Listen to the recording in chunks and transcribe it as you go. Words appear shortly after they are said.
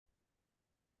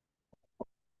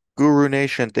Guru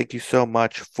Nation, thank you so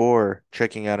much for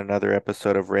checking out another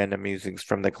episode of Random Musings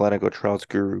from the Clinical Trials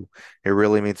Guru. It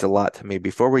really means a lot to me.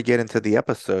 Before we get into the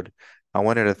episode, I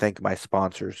wanted to thank my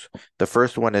sponsors. The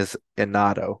first one is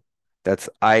Inato. That's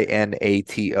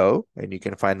INATO, and you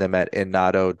can find them at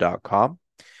inato.com.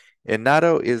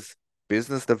 Inato is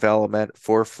business development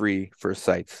for free for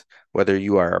sites. Whether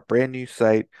you are a brand new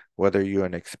site, whether you're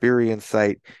an experienced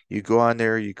site, you go on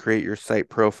there, you create your site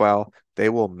profile. They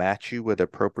will match you with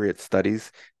appropriate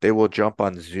studies. They will jump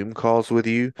on Zoom calls with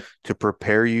you to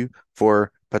prepare you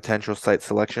for potential site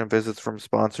selection visits from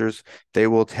sponsors. They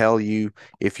will tell you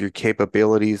if your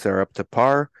capabilities are up to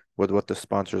par with what the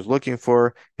sponsor is looking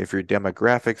for, if your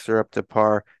demographics are up to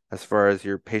par as far as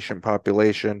your patient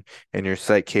population and your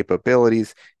site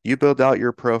capabilities. You build out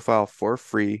your profile for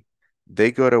free.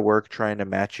 They go to work trying to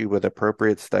match you with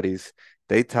appropriate studies.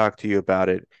 They talk to you about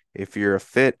it. If you're a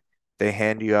fit, they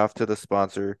hand you off to the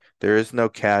sponsor. There is no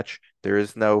catch. There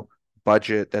is no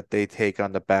budget that they take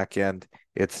on the back end.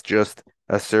 It's just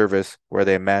a service where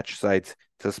they match sites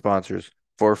to sponsors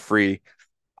for free.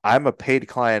 I'm a paid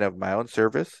client of my own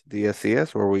service,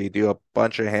 DSCS, where we do a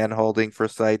bunch of hand holding for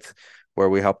sites where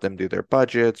we help them do their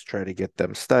budgets, try to get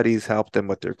them studies, help them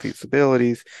with their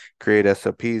feasibilities, create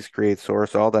SOPs, create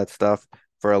source, all that stuff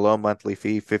for a low monthly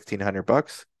fee, 1,500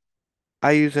 bucks.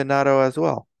 I use Inato as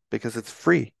well because it's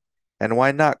free. And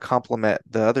why not complement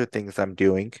the other things I'm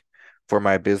doing for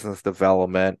my business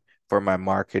development, for my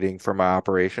marketing, for my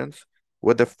operations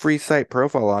with a free site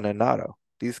profile on Inato?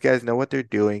 These guys know what they're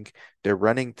doing. They're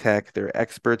running tech. They're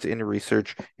experts in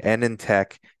research and in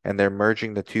tech, and they're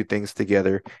merging the two things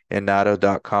together.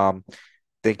 Inato.com.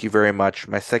 Thank you very much.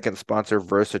 My second sponsor,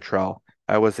 Versatrile.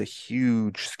 I was a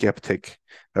huge skeptic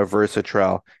of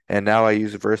Versatrile, and now I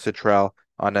use Versatrile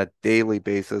on a daily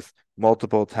basis,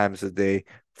 multiple times a day.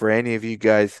 For any of you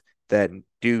guys that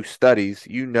do studies,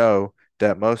 you know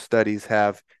that most studies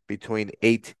have between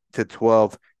 8 to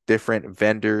 12 different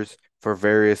vendors for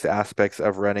various aspects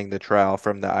of running the trial,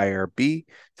 from the IRB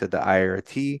to the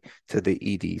IRT to the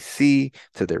EDC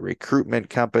to the recruitment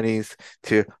companies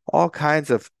to all kinds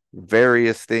of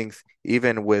various things,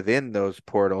 even within those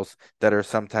portals that are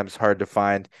sometimes hard to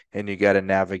find, and you got to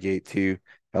navigate to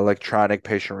electronic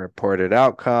patient reported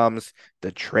outcomes,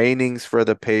 the trainings for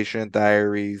the patient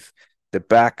diaries, the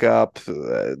backup.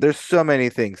 There's so many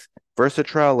things.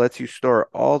 Versatrile lets you store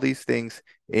all these things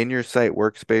in your site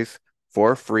workspace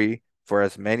for free for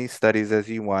as many studies as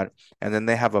you want. And then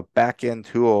they have a back-end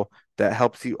tool that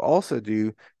helps you also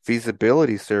do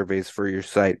feasibility surveys for your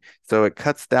site. So it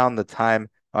cuts down the time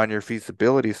on your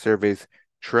feasibility surveys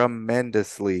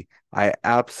tremendously. I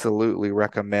absolutely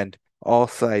recommend all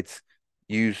sites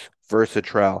use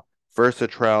Versatrile,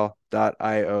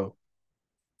 versatrile.io.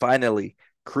 Finally,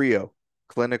 Creo,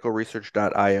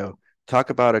 clinicalresearch.io. Talk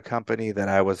about a company that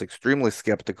I was extremely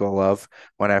skeptical of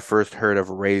when I first heard of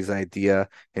Ray's idea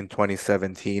in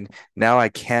 2017. Now I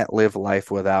can't live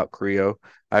life without Creo.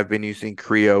 I've been using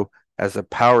Creo as a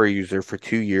power user for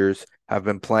 2 years. I've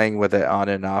been playing with it on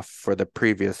and off for the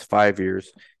previous 5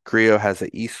 years. Creo has an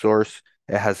e-source,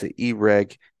 it has an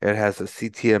e-reg, it has a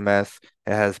CTMS,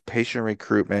 it has patient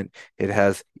recruitment, it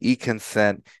has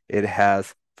e-consent, it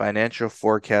has financial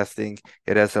forecasting.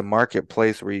 It has a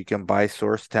marketplace where you can buy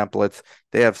source templates.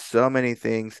 They have so many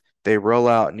things. They roll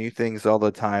out new things all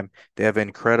the time. They have an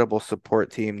incredible support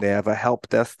team. They have a help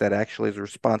desk that actually is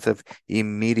responsive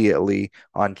immediately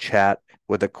on chat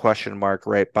with a question mark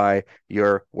right by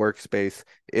your workspace.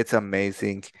 It's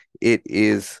amazing. It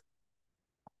is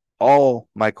all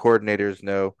my coordinators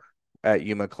know at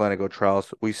Yuma Clinical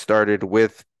Trials. We started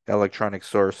with electronic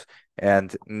source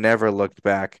and never looked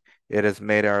back. It has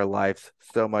made our lives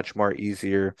so much more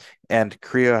easier. And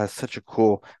Creo has such a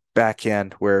cool back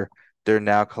end where they're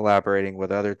now collaborating with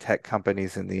other tech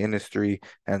companies in the industry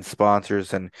and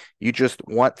sponsors. And you just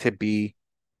want to be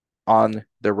on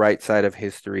the right side of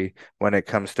history when it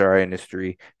comes to our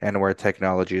industry and where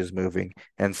technology is moving.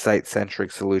 And site-centric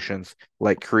solutions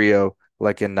like Creo,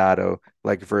 like Inato,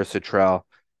 like Versatrile,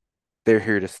 they're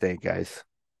here to stay, guys.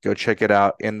 Go check it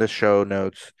out in the show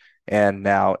notes. And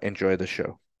now enjoy the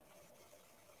show.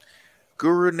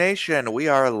 Guru Nation, we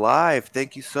are live.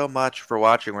 Thank you so much for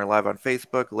watching. We're live on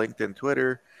Facebook, LinkedIn,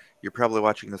 Twitter. You're probably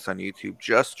watching this on YouTube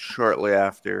just shortly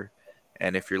after.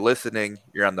 And if you're listening,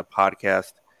 you're on the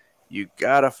podcast. You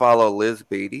gotta follow Liz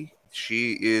Beatty.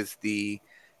 She is the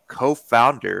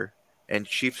co-founder and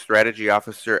chief strategy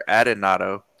officer at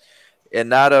Inato.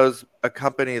 Inato's a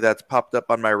company that's popped up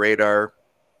on my radar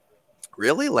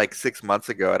really like 6 months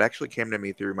ago. It actually came to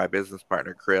me through my business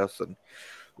partner Chris and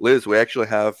Liz.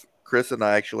 Chris and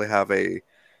I actually have a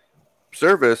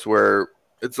service where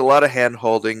it's a lot of hand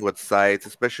holding with sites,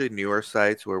 especially newer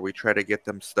sites where we try to get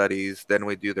them studies, then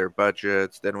we do their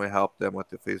budgets, then we help them with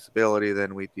the feasibility,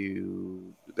 then we do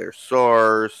their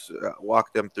source,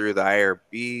 walk them through the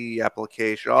IRB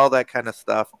application, all that kind of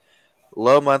stuff.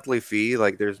 Low monthly fee,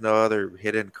 like there's no other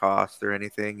hidden cost or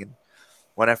anything. And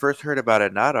when I first heard about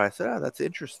Inato, I said, oh, that's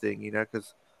interesting,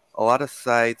 because a lot of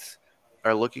sites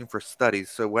are looking for studies.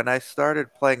 So when I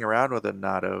started playing around with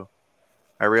Inato,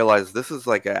 I realized this is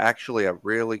like actually a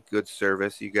really good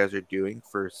service you guys are doing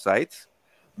for sites,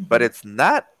 but Mhm.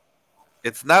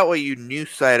 it's not what you new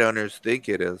site owners think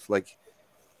it is. Like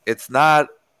it's not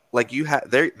like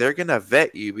they're gonna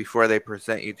vet you before they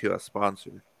present you to a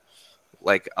sponsor.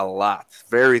 Like a lot,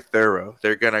 very thorough.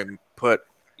 They're gonna put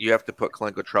you have to put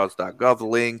clinicaltrials.gov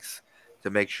links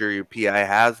to make sure your PI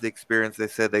has the experience they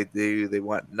said they do. They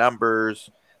want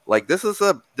numbers. Like this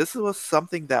was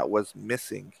something that was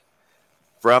missing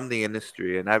from the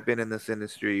industry, and I've been in this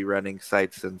industry running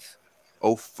sites since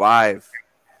 '05,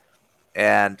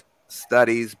 and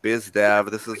studies, biz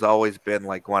dev. This has always been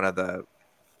like one of the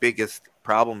biggest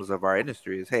problems of our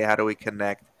industry is, hey, how do we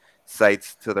connect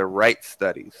sites to the right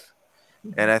studies?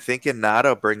 And Mhm. I think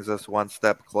Inato brings us one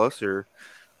step closer.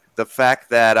 The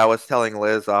fact that I was telling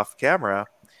Liz off camera,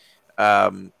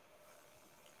 um,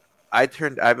 I've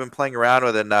been playing around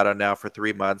with Inato now for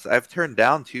 3 months. I've turned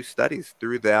down two studies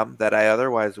through them that I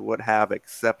otherwise would have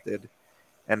accepted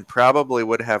and probably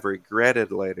would have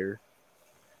regretted later.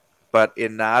 But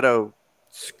Inato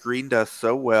screened us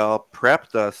so well,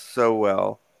 prepped us so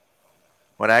well.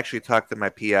 When I actually talked to my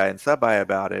PI and sub I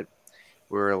about it,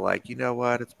 we were like, you know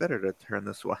what? It's better to turn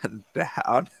this one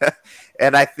down.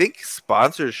 And I think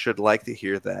sponsors should like to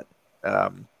hear that.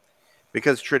 Um,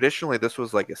 because traditionally this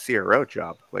was like a CRO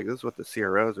job. Like this is what the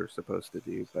CROs are supposed to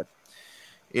do. But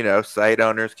site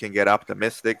owners can get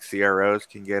optimistic, CROs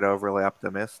can get overly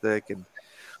optimistic, and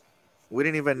we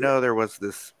didn't even know there was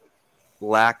this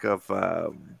lack of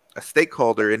a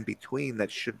stakeholder in between that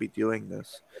should be doing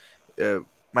this. Uh,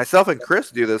 Myself and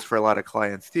Chris do this for a lot of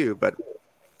clients too, but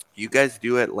you guys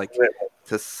do it like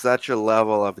to such a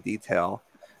level of detail,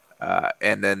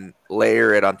 and then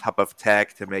layer it on top of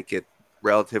tech to make it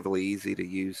relatively easy to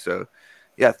use. So,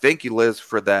 yeah, thank you, Liz,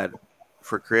 for that,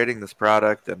 for creating this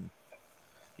product. And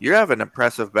you have an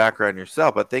impressive background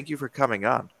yourself, but thank you for coming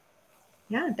on.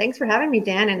 Yeah, thanks for having me,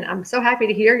 Dan. And I'm so happy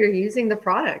to hear you're using the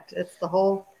product. It's the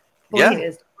whole point Yeah,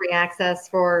 is to bring access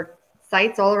for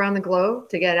sites all around the globe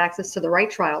to get access to the right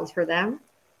trials for them.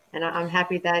 And I'm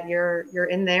happy that you're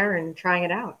in there and trying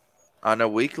it out. on a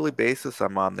weekly basis,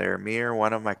 I'm on there. Me or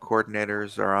one of my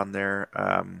coordinators are on there.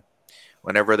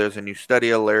 Whenever there's a new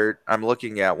study alert, I'm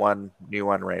looking at one new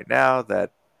one right now that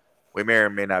we may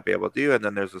or may not be able to do, and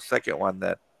then there's a second one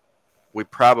that we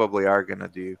probably are going to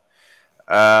do.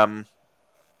 Um,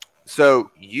 so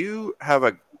you have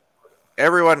a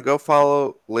everyone go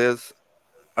follow Liz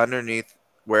underneath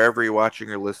wherever you're watching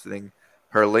or listening.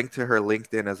 Her link to her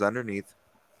LinkedIn is underneath,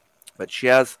 but she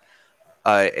has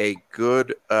a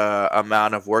good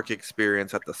amount of work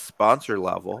experience at the sponsor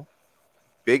level,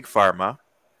 big pharma,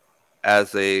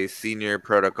 as a senior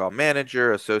protocol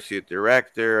manager, associate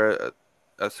director,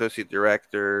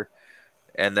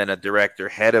 and then a director,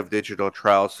 head of digital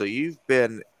trials. So you've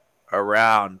been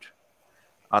around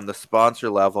on the sponsor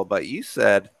level, but you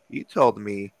told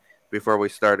me before we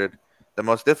started the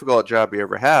most difficult job you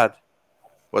ever had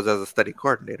was as a study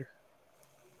coordinator.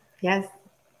 Yes,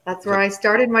 that's where So I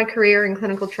started my career in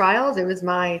clinical trials. It was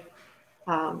my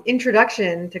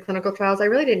introduction to clinical trials. I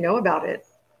really didn't know about it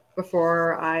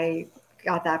before I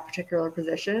got that particular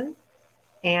position,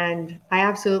 and I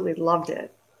absolutely loved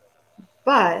it.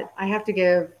 But I have to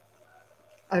give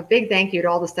a big thank you to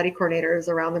all the study coordinators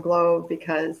around the globe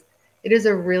because it is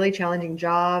a really challenging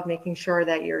job making sure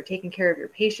that you're taking care of your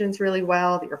patients really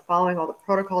well, that you're following all the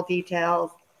protocol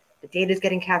details, the data is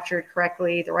getting captured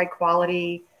correctly, the right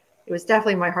quality. It was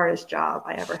definitely my hardest job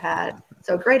I ever had.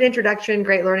 So, great introduction,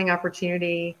 great learning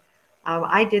opportunity.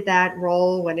 I did that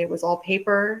role when it was all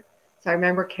paper. So, I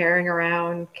remember carrying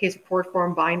around case report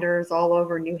form binders all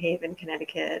over New Haven,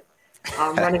 Connecticut,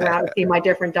 running around to see my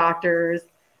different doctors.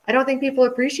 I don't think people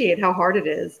appreciate how hard it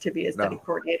is to be a study no,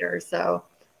 coordinator. So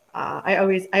I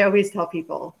always tell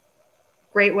people,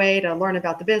 great way to learn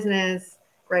about the business,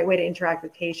 great way to interact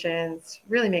with patients,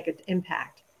 really make an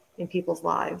impact in people's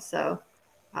lives. So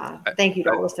I, thank you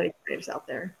to I all the study coordinators out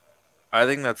there. I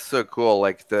think that's so cool.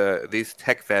 Like these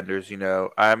tech vendors,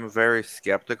 I'm very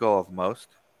skeptical of most.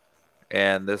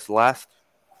 And this last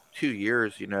 2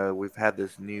 years, we've had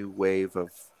this new wave of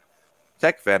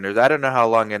tech vendors. I don't know how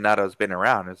long Inato's been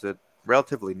around. Is it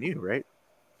relatively new, right?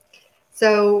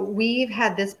 So we've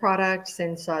had this product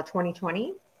since 2020.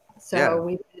 Yeah. So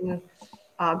we've been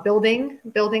building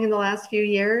in the last few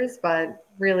years, but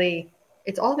really,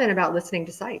 it's all been about listening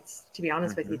to sites. To be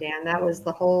honest with you, Hmm. Dan, that was Hmm.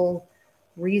 the whole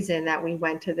reason that we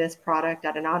went to this product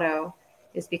at Anato,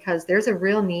 is because there's a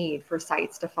real need for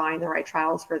sites to find the right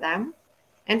trials for them,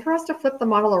 and for us to flip the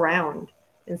model around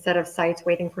instead of sites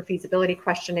waiting for feasibility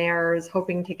questionnaires,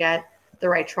 hoping to get the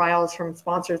right trials from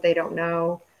sponsors they don't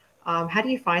know. How do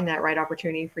you find that right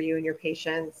opportunity for you and your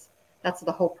patients? That's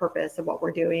the whole purpose of what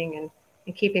we're doing,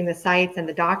 and keeping the sites and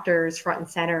the doctors front and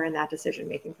center in that decision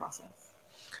making process.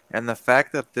 And the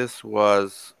fact that this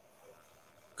was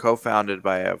co-founded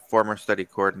by a former study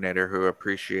coordinator who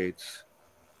appreciates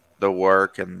the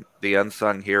work and the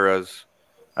unsung heroes.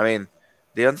 I mean,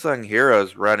 the unsung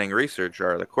heroes running research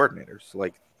are the coordinators.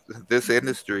 Like this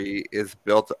industry is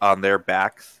built on their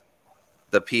backs.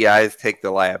 The PIs take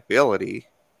the liability,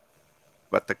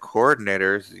 but the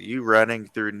coordinators, you running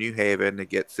through New Haven to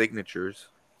get signatures.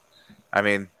 I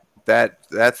mean,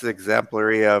 that's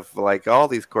exemplary of like all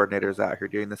these coordinators out here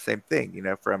doing the same thing,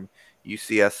 from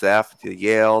UCSF to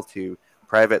Yale to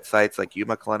private sites like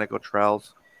Yuma Clinical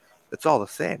Trials. It's all the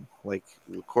same. Like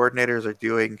coordinators are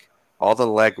doing all the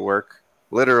legwork,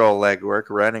 literal legwork,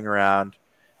 running around,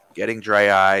 getting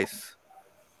dry ice.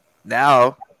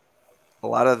 Now, a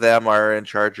lot of them are in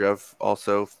charge of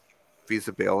also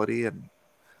feasibility and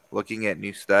looking at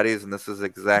new studies, and this is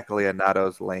exactly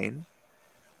Anato's lane.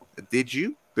 Did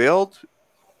you build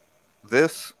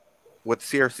this with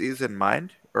CRCs in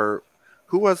mind, or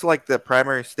who was like the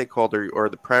primary stakeholder or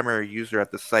the primary user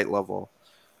at the site level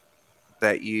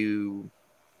that you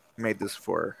made this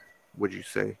for? Would you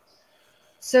say?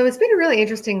 So it's been a really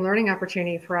interesting learning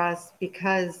opportunity for us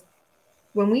because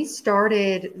when we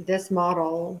started this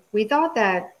model, we thought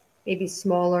that maybe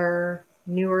smaller,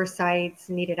 newer sites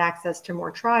needed access to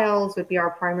more trials, would be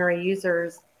our primary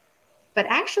users. But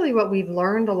actually, what we've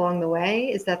learned along the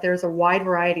way is that there's a wide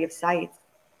variety of sites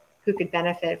who could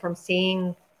benefit from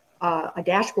seeing a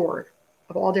dashboard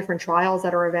of all different trials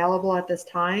that are available at this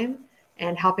time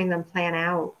and helping them plan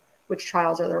out which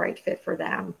trials are the right fit for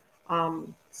them.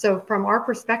 So, from our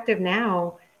perspective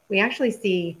now, we actually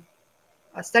see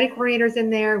study coordinators in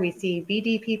there, we see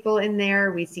BD people in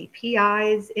there, we see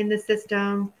PIs in the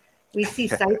system. We see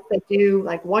sites that do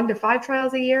like 1 to 5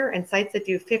 trials a year and sites that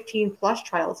do 15 plus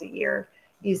trials a year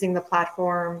using the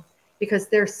platform because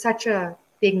there's such a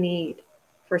big need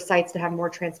for sites to have more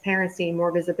transparency, more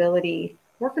visibility,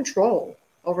 more control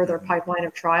over their Mhm. pipeline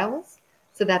of trials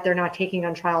so that they're not taking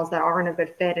on trials that aren't a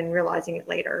good fit and realizing it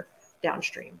later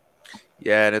downstream.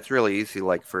 Yeah, and it's really easy,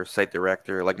 like for a site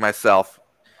director, like myself.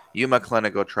 Yuma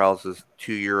Clinical Trials is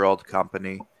 2-year-old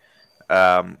company.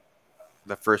 Um,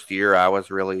 the first year I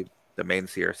was really the main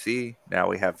CRC. Now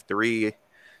we have three.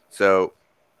 So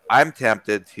I'm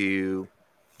tempted to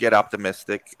get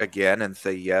optimistic again and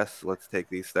say, yes, let's take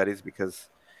these studies because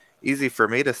easy for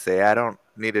me to say, I don't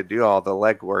need to do all the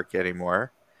legwork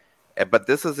anymore. But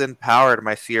this has empowered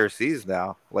my CRCs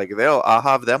now. Like I'll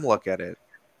have them look at it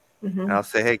and Mm-hmm. I'll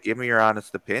say, hey, give me your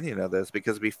honest opinion of this.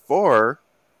 Because before,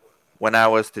 when I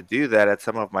was to do that at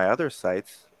some of my other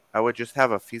sites, I would just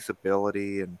have a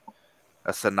feasibility and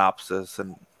a synopsis.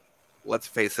 And let's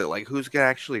face it, like who's going to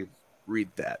actually read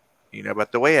that?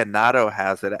 But the way Anato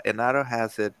has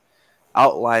it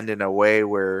outlined in a way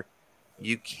where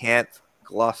you can't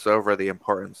gloss over the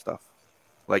important stuff.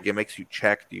 Like it makes you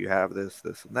check, do you have this,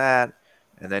 this, and that?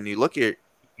 And then you look at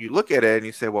it and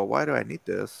you say, well, why do I need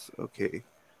this? Okay.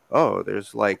 Oh,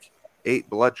 there's like 8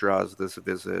 blood draws this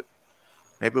visit.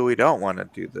 Maybe we don't want to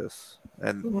do this.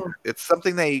 And Mm-hmm. it's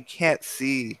something that you can't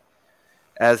see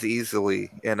as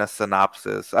easily in a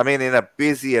synopsis. I mean, in a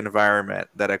busy environment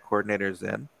that a coordinator's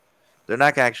in, they're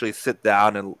not going to actually sit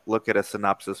down and look at a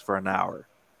synopsis for an hour,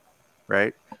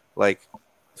 right? Like,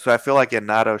 so I feel like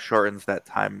Inato shortens that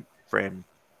time frame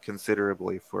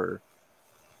considerably for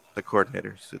the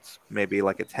coordinators. It's maybe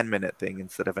like a 10-minute thing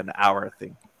instead of an hour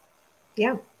thing.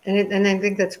 Yeah, and I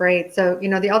think that's great. So,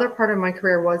 the other part of my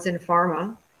career was in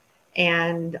pharma,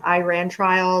 and I ran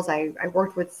trials. I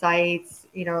worked with sites.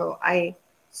 I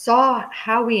saw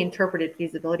how we interpreted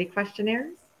feasibility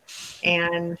questionnaires,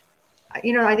 and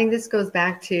I think this goes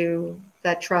back to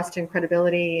that trust and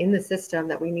credibility in the system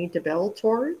that we need to build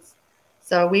towards.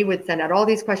 So we would send out all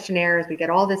these questionnaires, we get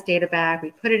all this data back,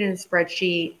 we put it in a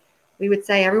spreadsheet. We would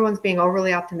say everyone's being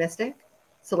overly optimistic.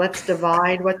 So let's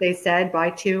divide what they said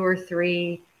by 2 or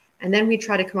 3. And then we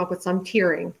try to come up with some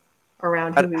tiering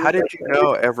around How, who we how would go did you with.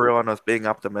 know everyone was being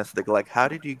optimistic? Like, how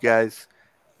did you guys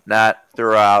not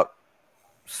throw out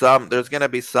there's going to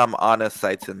be some honest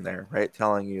sites in there, right?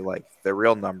 Telling you like the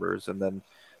real numbers. And then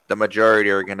the majority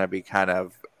are going to be kind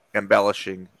of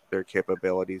embellishing their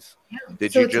capabilities.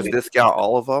 Did So you it's just discount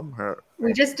all of them? Or-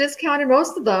 we just discounted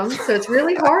most of them. So it's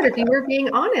really hard if you were being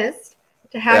honest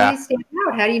to how do yeah, you stand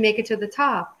out? How do you make it to the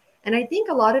top? And I think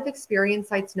a lot of experienced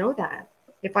sites know that.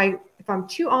 If I'm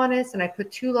too honest and I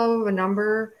put too low of a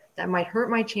number, that might hurt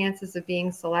my chances of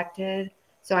being selected.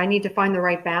 So I need to find the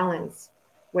right balance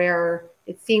where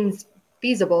it seems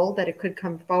feasible that it could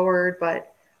come forward,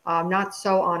 but not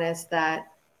so honest that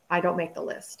I don't make the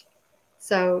list.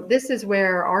 So this is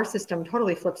where our system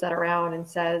totally flips that around and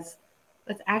says,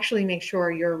 let's actually make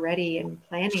sure you're ready and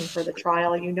planning for the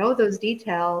trial. You know those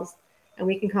details, and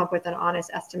we can come up with an honest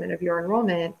estimate of your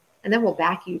enrollment, and then we'll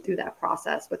back you through that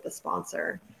process with the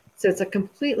sponsor. So it's a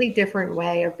completely different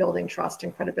way of building trust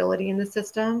and credibility in the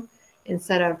system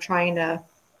instead of trying to,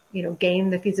 game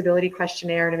the feasibility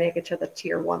questionnaire to make it to the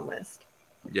tier one list.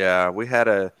 yeah. We had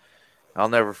a. I'll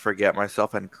never forget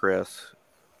myself and Chris,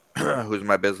 who's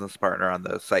my business partner on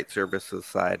the site services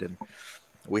side, and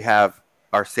we have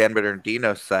our San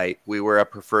Bernardino site. We were a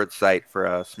preferred site for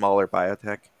a smaller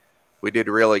biotech. We did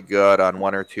really good on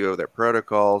one or two of their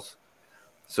protocols.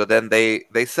 So then they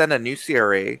sent a new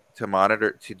CRA to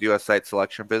monitor to do a site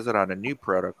selection visit on a new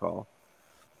protocol.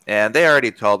 And they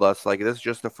already told us like this is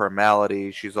just a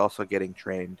formality. She's also getting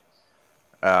trained.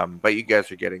 But you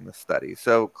guys are getting the study.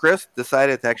 So Chris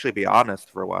decided to actually be honest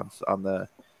for once on the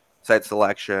site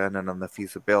selection and on the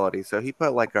feasibility. So he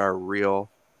put like our real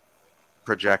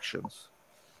projections.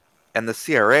 And the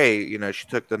CRA, she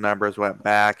took the numbers, went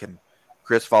back, and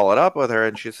Chris followed up with her,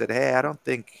 and she said, "Hey, I don't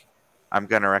think I'm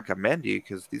going to recommend you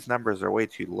because these numbers are way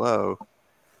too low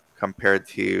compared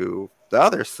to the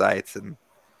other sites." And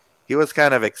he was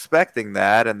kind of expecting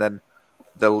that, and then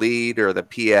the lead or the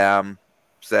PM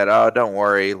said, "Oh, don't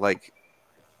worry, like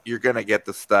you're going to get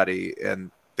the study."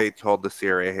 And they told the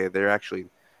CRA, "Hey, they're actually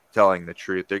telling the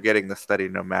truth. They're getting the study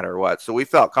no matter what." So we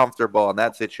felt comfortable in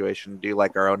that situation to do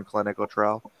like our own clinical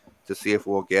trial to see if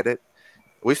we'll get it.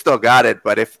 We still got it,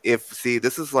 but if see,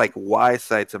 this is like why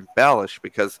sites embellish,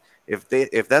 because if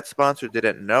that sponsor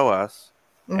didn't know us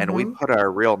and we Mm-hmm. put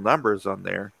our real numbers on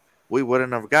there, we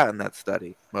wouldn't have gotten that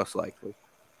study most likely.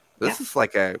 This Yep. is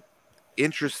like a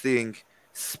interesting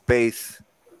space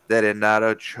that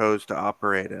Inato chose to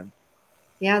operate in.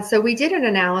 Yeah, so we did an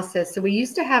analysis. So we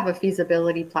used to have a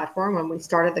feasibility platform when we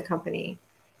started the company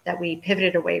that we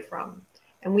pivoted away from.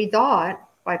 And we thought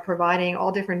by providing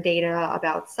all different data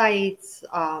about sites,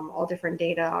 all different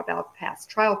data about past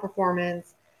trial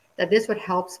performance, that this would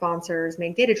help sponsors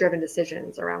make data driven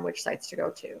decisions around which sites to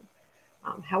go to.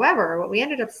 However, what we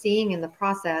ended up seeing in the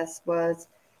process was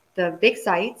the big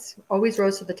sites always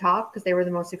rose to the top because they were the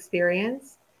most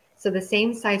experienced. So the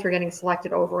same sites were getting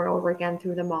selected over and over again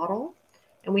through the model.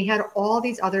 And we had all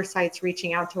these other sites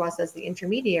reaching out to us as the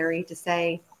intermediary to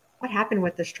say, what happened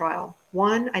with this trial?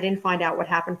 One, I didn't find out what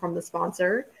happened from the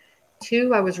sponsor.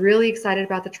 Two, I was really excited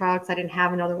about the trial because I didn't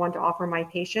have another one to offer my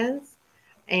patients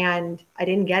and I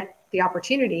didn't get the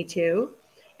opportunity to.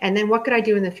 And then what could I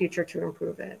do in the future to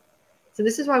improve it? So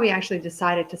this is why we actually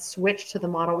decided to switch to the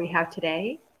model we have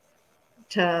today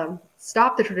to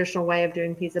stop the traditional way of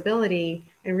doing feasibility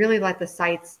and really let the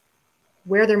sites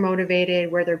where they're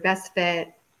motivated, where they're best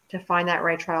fit to find that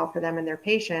right trial for them and their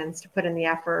patients to put in the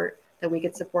effort that we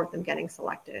could support them getting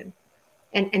selected.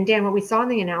 And Dan, what we saw in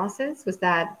the analysis was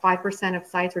that 5% of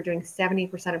sites were doing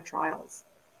 70% of trials.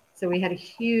 So we had a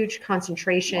huge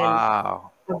concentration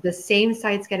Wow. of the same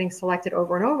sites getting selected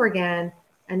over and over again.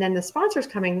 And then the sponsors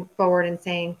coming forward and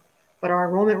saying, but our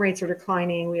enrollment rates are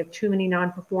declining. We have too many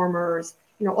non-performers,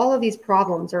 all of these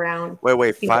problems around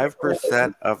Wait, feasibility.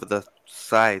 5% of the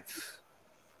sites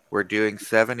were doing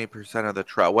 70% of the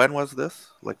trial. When was this?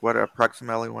 Like what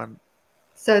approximately when?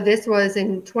 So this was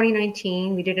in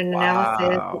 2019. We did an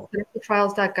analysis with Wow.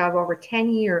 clinicaltrials.gov over 10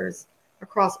 years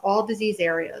across all disease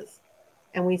areas.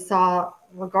 And we saw,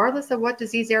 regardless of what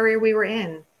disease area we were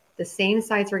in, the same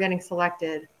sites were getting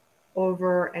selected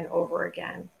over and over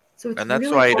again. So it's And that's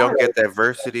really why you don't hard. get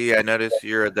diversity. I notice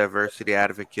you're a diversity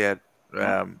advocate. Yep.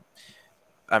 Um,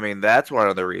 I mean, that's one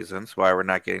of the reasons why we're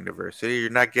not getting diversity. You're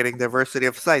not getting diversity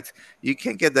of sites. You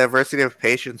can't get diversity of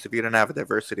patients if you don't have a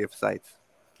diversity of sites.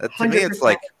 To me, it's 100%.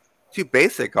 like too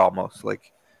basic almost.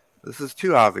 Like, this is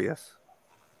too obvious.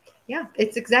 Yeah,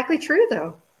 it's exactly true,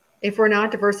 though. If we're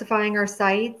not diversifying our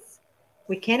sites,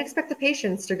 we can't expect the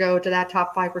patients to go to that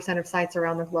top 5% of sites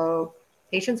around the globe.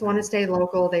 Patients want to Mm. stay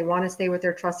local. They want to stay with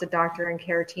their trusted doctor and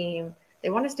care team. They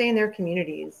want to stay in their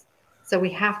communities. So we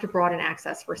have to broaden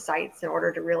access for sites in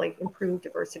order to really improve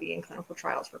diversity in clinical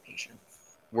trials for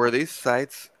patients. Were these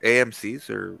sites AMCs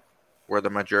or were the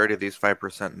majority of these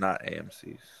 5% not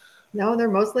AMCs? No, they're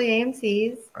mostly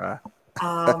AMCs. Uh,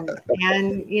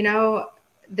 And,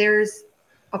 there's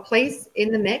a place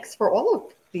in the mix for all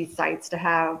of these sites to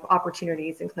have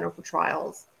opportunities in clinical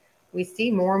trials. We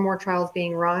see more and more trials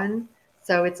being run.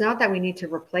 So it's not that we need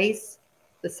to replace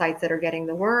the sites that are getting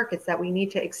the work, it's that we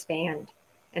need to expand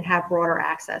and have broader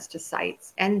access to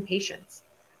sites and patients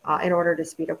in order to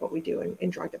speed up what we do in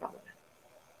drug development.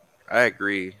 I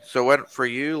agree. So when for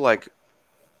you, like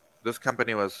this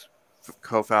company was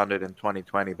co-founded in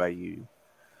 2020 by you.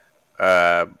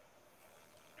 Uh,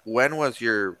 when was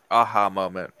your aha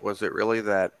moment? Was it really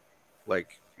that,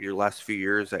 like your last few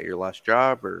years at your last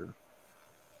job, or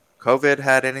COVID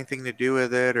had anything to do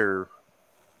with it, or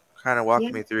kind of walk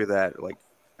Yeah. me through that, like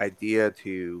idea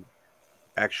to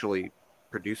actually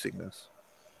producing this?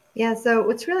 Yeah. So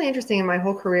what's really interesting in my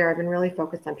whole career, I've been really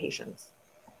focused on patients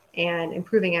and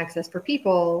improving access for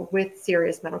people with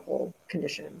serious medical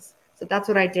conditions. So that's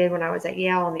what I did when I was at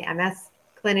Yale in the MS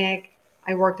clinic.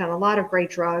 I worked on a lot of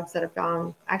great drugs that have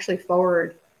gone actually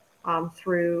forward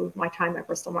through my time at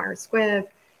Bristol Myers Squibb.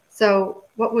 So,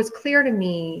 what was clear to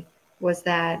me was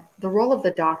that the role of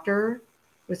the doctor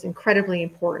was incredibly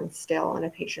important still in a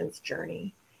patient's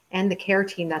journey and the care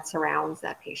team that surrounds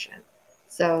that patient.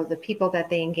 So, the people that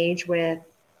they engage with,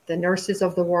 the nurses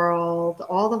of the world,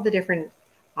 all of the different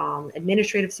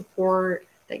administrative support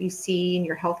that you see in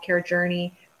your healthcare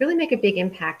journey really make a big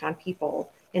impact on people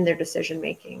in their decision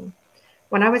making.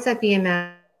 When I was at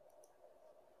BMS,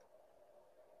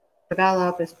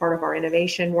 develop as part of our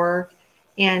innovation work,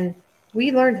 and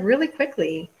we learned really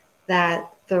quickly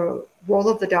that the role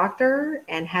of the doctor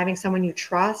and having someone you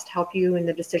trust help you in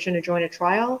the decision to join a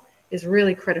trial is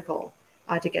really critical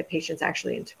to get patients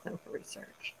actually into clinical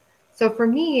research. So for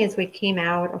me, as we came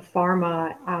out of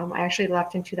pharma, I actually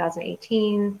left in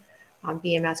 2018.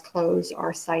 BMS closed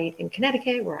our site in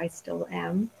Connecticut, where I still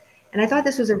am. And I thought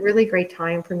this was a really great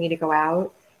time for me to go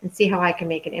out and see how I can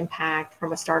make an impact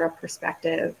from a startup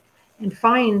perspective and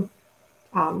find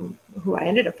who I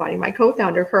ended up finding, my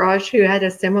co-founder, Karash, who had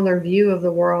a similar view of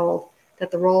the world,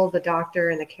 that the role of the doctor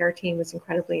and the care team was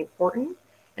incredibly important.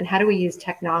 And how do we use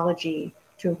technology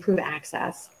to improve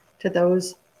access to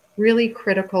those really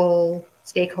critical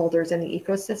stakeholders in the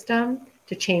ecosystem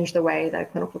to change the way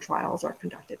that clinical trials are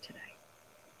conducted today?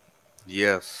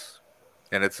 Yes.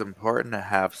 And it's important to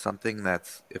have something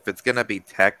that's, if it's going to be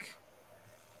tech,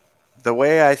 the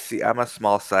way I see, I'm a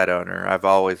small site owner. I've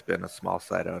always been a small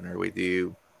site owner. We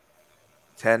do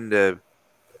 10 to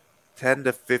 10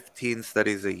 to 15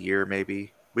 studies a year,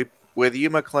 maybe. We with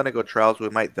Yuma clinical trials, we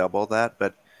might double that,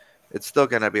 but it's still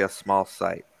going to be a small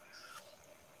site.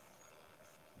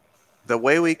 The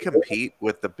way we compete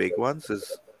with the big ones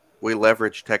is we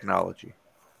leverage technology.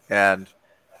 And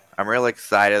I'm really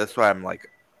excited. That's why I'm like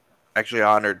actually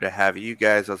honored to have you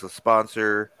guys as a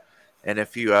sponsor and a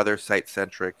few other site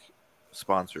centric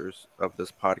sponsors of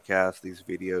this podcast, these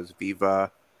videos.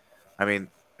 I mean,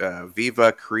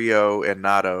 Viva, Creo, and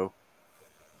Nato.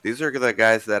 These are the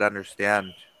guys that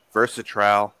understand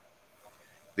Versatile.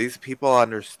 These people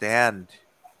understand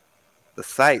the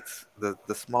sites, the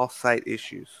small site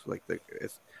issues, like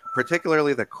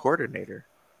particularly the coordinator.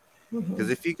 Because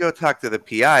Mm-hmm. if you go talk to the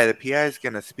PI is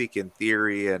going to speak in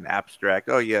theory and abstract.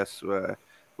 Oh yes,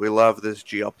 we love this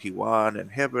GLP-1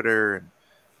 inhibitor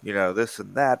and this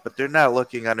and that, but they're not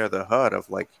looking under the hood of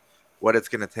like what it's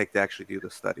going to take to actually do the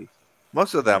study.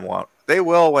 Most of them won't. They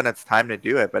will when it's time to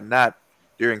do it, but not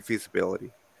during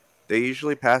feasibility. They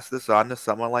usually pass this on to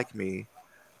someone like me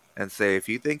and say, if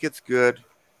you think it's good,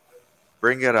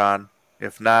 bring it on.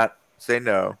 If not, say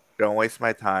no. Don't waste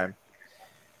my time.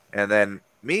 And then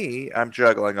me, I'm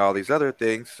juggling all these other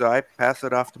things, so I pass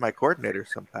it off to my coordinator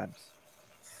sometimes.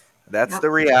 That's Yep,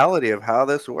 the reality of how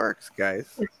this works, guys.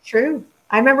 it's true.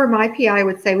 I remember my PI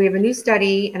would say, "We have a new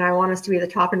study, and I want us to be the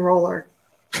top enroller."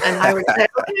 And I would say,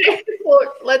 "Okay,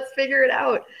 well, let's figure it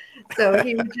out." So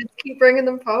he would just keep bringing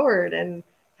them forward and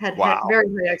had Wow. very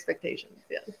high expectations.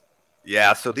 Yes.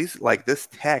 Yeah, so these like this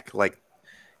tech, like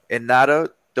in Nato,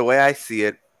 the way I see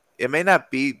it, it may not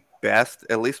be best,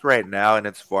 at least right now in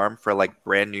its form, for like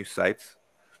brand new sites.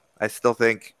 I still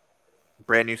think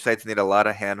brand new sites need a lot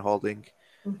of hand holding.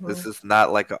 Mm-hmm. This is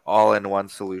not like an all in one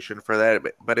solution for that,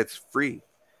 but it's free.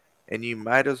 And you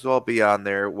might as well be on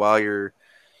there while you're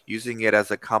using it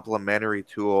as a complementary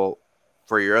tool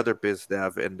for your other biz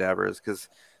dev endeavors. Because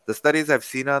the studies I've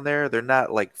seen on there, they're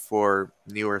not like for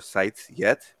newer sites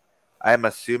yet. I'm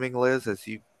assuming, Liz, as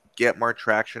you get more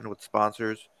traction with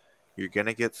sponsors, you're going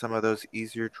to get some of those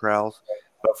easier trials.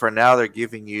 But for now, they're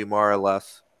giving you more or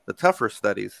less the tougher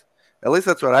studies. At least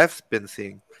that's what I've been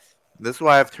seeing. This is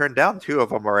why I've turned down two of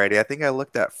them already. I think I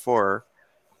looked at four,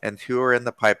 and two are in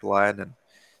the pipeline, and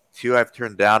two I've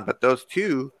turned down. But those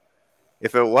two,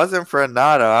 if it wasn't for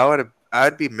Anado,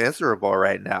 I'd be miserable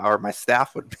right now, or my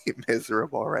staff would be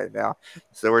miserable right now.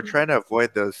 So we're trying to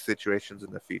avoid those situations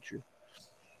in the future.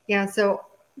 Yeah, so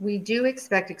we do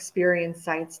expect experienced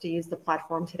sites to use the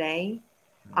platform today.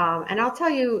 Mm, And I'll tell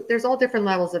you, there's all different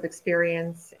levels of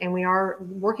experience, and we are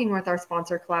working with our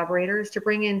sponsor collaborators to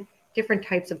bring in different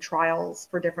types of trials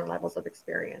for different levels of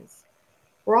experience.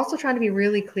 We're also trying to be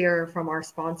really clear from our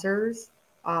sponsors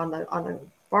on the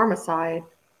pharma side,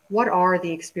 what are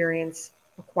the experience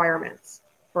requirements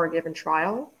for a given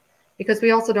trial? Because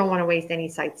we also don't want to waste any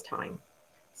site's time.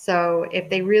 So if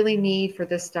they really need for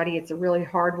this study, it's a really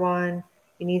hard one,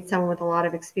 you need someone with a lot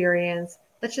of experience,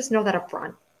 let's just know that up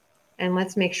front. And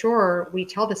let's make sure we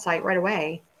tell the site right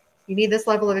away, you need this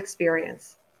level of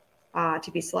experience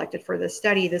to be selected for this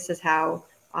study. This is how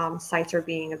sites are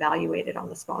being evaluated on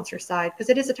the sponsor side, because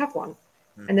it is a tough one.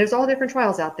 And mhm. there's all different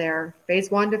trials out there.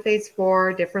 Phase 1 to phase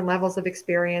 4, different levels of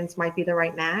experience might be the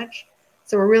right match.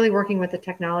 So we're really working with the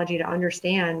technology to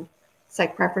understand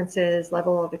site preferences,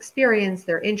 level of experience,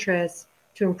 their interests,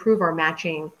 to improve our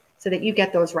matching so that you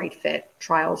get those right fit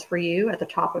trials for you at the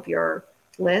top of your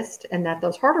list, and that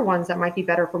those harder ones that might be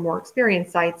better for more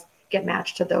experienced sites get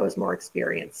matched to those more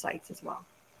experienced sites as well.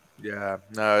 Yeah,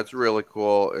 no, it's really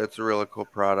cool. It's a really cool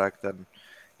product, and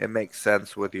it makes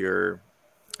sense with your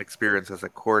experience as a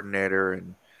coordinator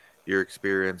and your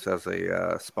experience as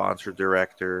a sponsor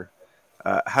director.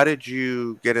 How did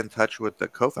you get in touch with the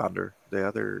co-founder, the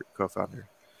other co-founder?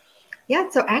 Yeah,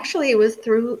 so actually it was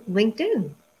through LinkedIn.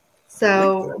 Through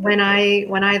So LinkedIn.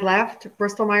 when I left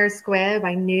Bristol Myers Squibb,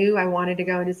 I knew I wanted to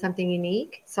go into something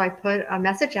unique. So I put a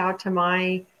message out to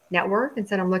my network and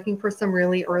said I'm looking for some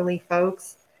really early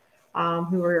folks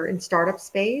who are in startup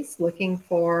space, looking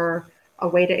for a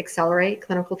way to accelerate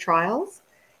clinical trials.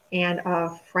 And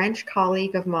a French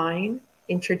colleague of mine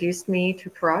introduced me to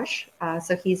Crush.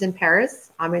 So he's in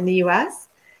Paris, I'm in the US,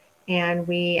 and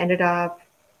we ended up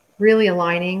really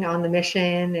aligning on the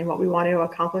mission and what we want to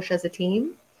accomplish as a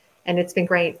team. And it's been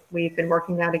great. We've been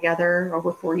working now together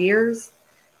over 4 years,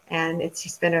 and it's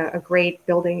just been a great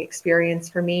building experience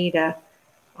for me to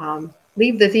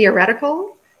leave the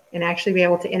theoretical and actually be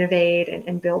able to innovate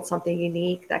and build something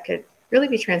unique that could really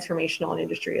be transformational in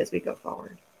industry as we go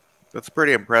forward. That's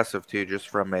pretty impressive too, just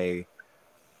from a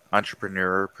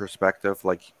entrepreneur perspective.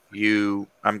 Like you,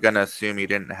 I'm gonna assume you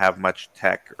didn't have much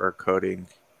tech or coding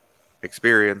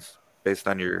experience based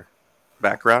on your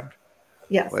background.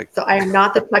 Yes. Like, So I am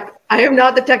not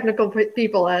the technical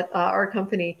people at our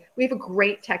company. We have a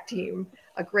great tech team,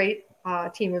 a great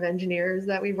team of engineers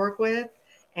that we work with.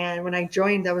 And when I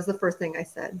joined, that was the first thing I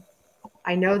said.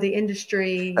 I know the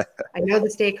industry, I know the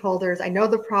stakeholders, I know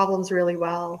the problems really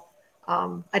well.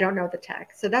 I don't know the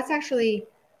tech. So that's actually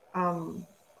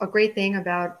a great thing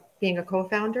about being a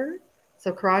co-founder.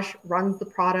 So Crush runs the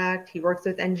product. He works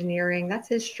with engineering. That's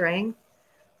his strength.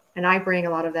 And I bring a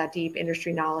lot of that deep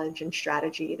industry knowledge and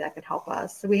strategy that can help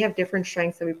us. So we have different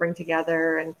strengths that we bring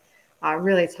together, and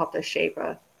really it's helped us shape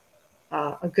a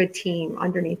good team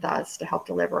underneath us to help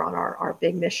deliver on our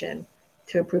big mission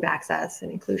to improve access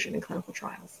and inclusion in clinical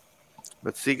trials.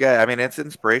 but see, guy, I mean, it's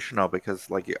inspirational because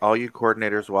like all you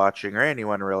coordinators watching, or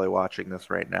anyone really watching this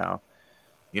right now,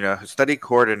 study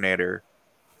coordinator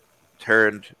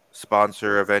turned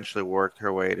sponsor, eventually worked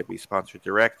her way to be sponsor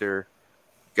director,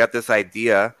 got this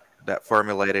idea that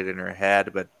formulated in her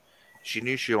head, but she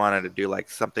knew she wanted to do like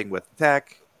something with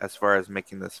tech as far as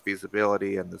making this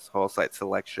feasibility and this whole site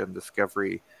selection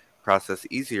discovery process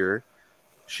easier.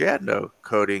 She had no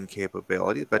coding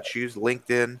capability, but she used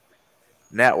LinkedIn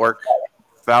network,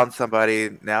 found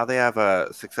somebody. Now they have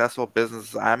a successful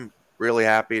business. I'm really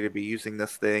happy to be using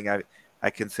this thing. I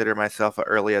consider myself an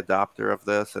early adopter of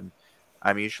this, and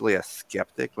I'm usually a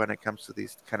skeptic when it comes to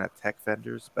these kind of tech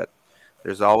vendors, but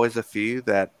there's always a few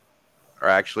that are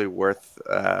actually worth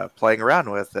playing around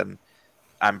with, and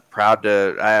I'm proud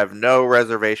to. I have no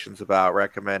reservations about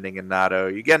recommending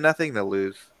Inato. You get nothing to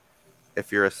lose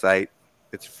if you're a site.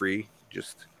 It's free.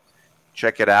 Just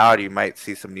check it out. You might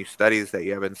see some new studies that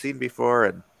you haven't seen before,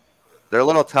 and they're a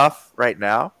little tough right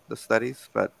now, the studies,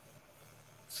 but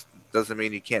doesn't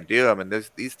mean you can't do them. And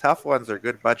these tough ones are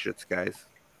good budgets, guys.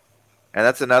 And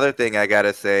that's another thing I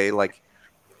gotta say. Like,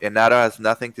 Inato has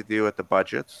nothing to do with the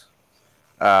budgets.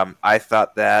 I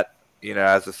thought that,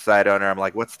 as a site owner, I'm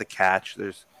like, what's the catch?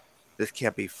 This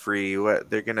can't be free. What,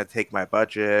 they're gonna take my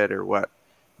budget or what?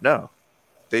 No,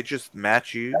 they just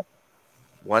match you.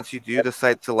 Once you do the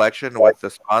site selection with the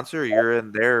sponsor, you're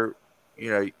in their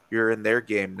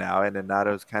game now, and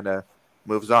Inato's kind of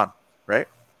moves on, right?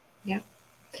 Yeah.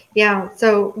 Yeah,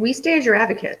 so we stay as your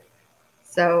advocate.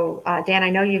 So, Dan, I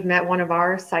know you've met one of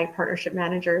our site partnership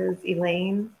managers,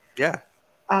 Elaine. Yeah.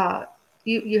 uh,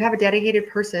 you have a dedicated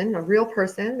person, a real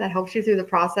person that helps you through the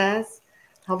process,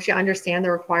 helps you understand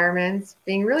the requirements,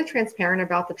 being really transparent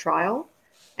about the trial.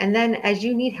 And then as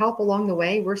you need help along the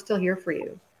way, we're still here for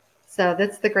you. So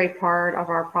that's the great part of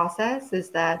our process is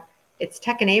that it's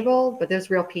tech enabled, but there's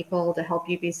real people to help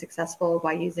you be successful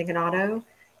by using an auto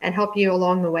and help you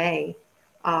along the way.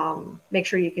 Make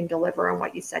sure you can deliver on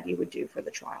what you said you would do for the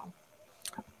trial.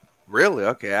 Really?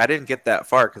 Okay. I didn't get that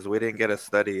far because we didn't get a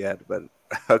study yet, but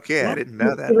okay, I Yeah, didn't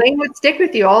know that. Elaine would stick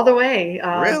with you all the way,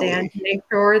 Dan, Really? to make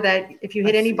sure that if you I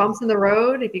hit any see. bumps in the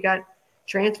road, if you got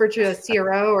transferred to a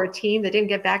CRO or a team that didn't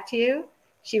get back to you,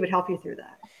 she would help you through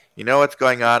that. You know what's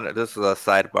going on? This is a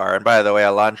sidebar. And by the way,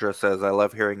 Alondra says, I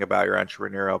love hearing about your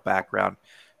entrepreneurial background.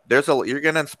 You're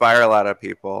going to inspire a lot of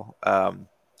people,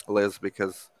 Liz,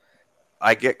 because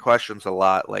I get questions a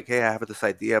lot like, hey, I have this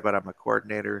idea, but I'm a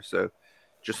coordinator. So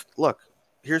just look,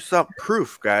 here's some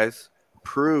proof, guys.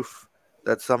 Proof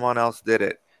that someone else did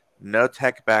it. No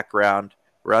tech background,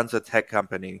 runs a tech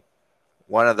company,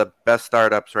 one of the best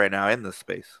startups right now in this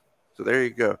space. So there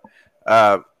you go.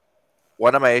 Uh,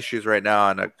 one of my issues right now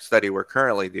on a study we're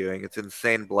currently doing, it's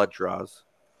insane blood draws.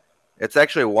 It's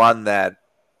actually one that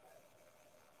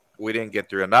we didn't get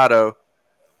through an auto.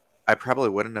 I probably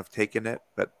wouldn't have taken it,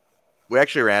 but we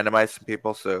actually randomized some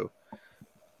people, so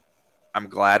I'm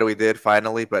glad we did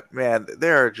finally. But man,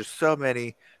 there are just so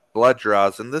many blood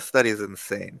draws, and this study is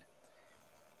insane.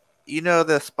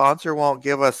 The sponsor won't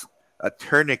give us a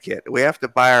tourniquet. We have to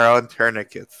buy our own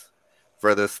tourniquets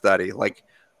for this study. Like,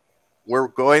 we're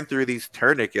going through these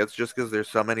tourniquets just because there's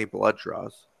so many blood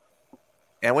draws.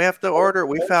 And we have to order,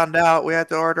 we found out we had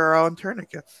to order our own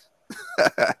tourniquets.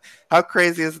 How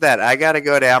crazy is that? I got to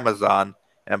go to Amazon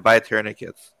and buy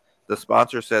tourniquets. The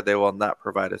sponsor said they will not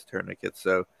provide us tourniquets.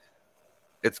 So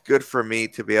it's good for me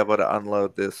to be able to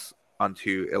unload this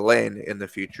onto Elaine in the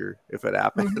future if it Mm-hmm.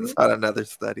 happens on another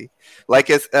study. Like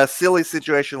a silly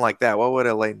situation like that, what would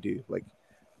Elaine do? Like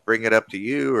bring it up to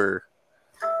you or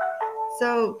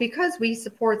So, because we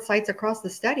support sites across the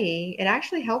study, it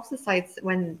actually helps the sites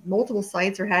when multiple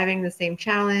sites are having the same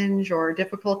challenge or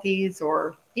difficulties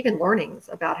or even learnings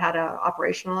about how to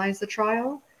operationalize the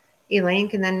trial. Elaine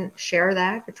can then share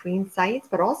that between sites,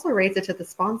 but also raise it to the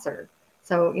sponsor.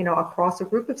 So, across a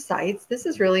group of sites, this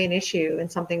is really an issue and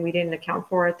something we didn't account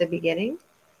for at the beginning,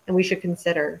 and we should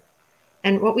consider.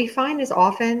 And what we find is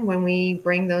often when we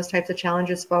bring those types of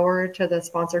challenges forward to the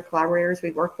sponsor collaborators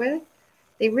we work with,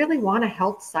 they really want to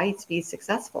help sites be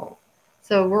successful.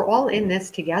 So we're all in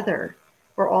this together.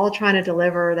 We're all trying to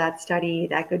deliver that study,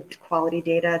 that good quality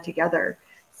data together.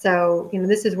 So,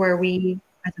 this is where we,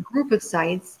 as a group of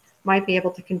sites, might be able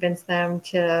to convince them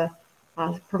to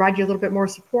provide you a little bit more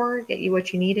support, get you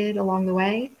what you needed along the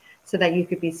way so that you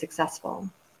could be successful.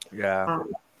 yeah.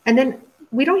 And then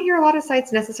we don't hear a lot of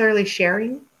sites necessarily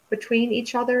sharing between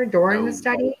each other during the No.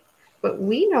 study, but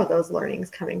we know those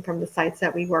learnings coming from the sites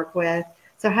that we work with.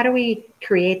 So, how do we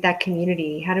create that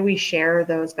community? How do we share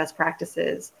those best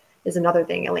practices? Is another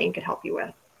thing Elaine could help you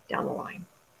with down the line.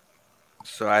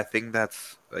 So I think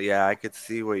that's yeah, I could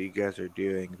see what you guys are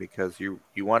doing because you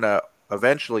want to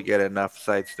eventually get enough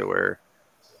sites to where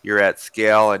you're at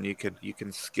scale and you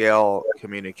can scale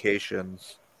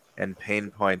communications and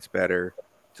pain points better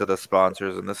to the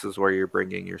sponsors, and this is where you're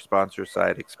bringing your sponsor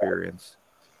side experience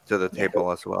to the Yeah.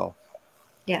 table as well.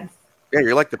 Yes. Yeah,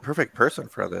 you're like the perfect person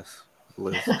for this,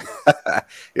 Liz.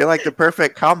 You're like the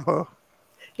perfect combo.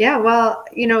 Yeah, well,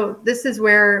 this is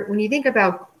where when you think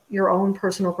about your own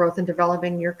personal growth and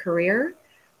development in your career,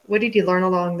 what did you learn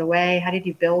along the way? How did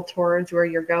you build towards where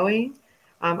you're going?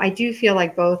 I do feel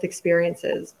like both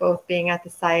experiences, both being at the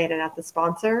site and at the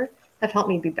sponsor, have helped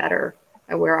me be better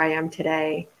at where I am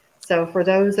today. So for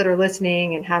those that are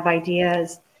listening and have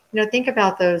ideas, think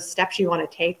about those steps you want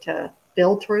to take to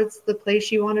build towards the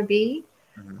place you want to be,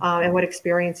 Mhm. and what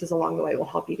experiences along the way will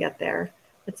help you get there.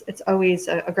 It's always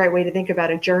a great way to think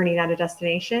about a journey, not a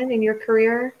destination in your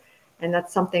career. And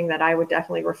that's something that I would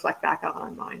definitely reflect back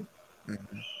on mine.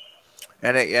 Mhm.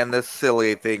 And this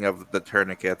silly thing of the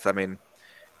tourniquets. I mean,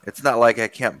 it's not like I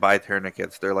can't buy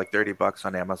tourniquets. They're like $30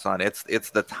 on Amazon. It's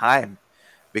the time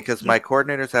because Yeah. my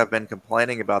coordinators have been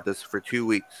complaining about this for 2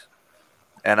 weeks,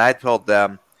 and I told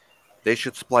them they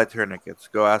should supply tourniquets.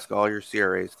 Go ask all your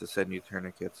CRAs to send you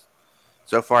tourniquets.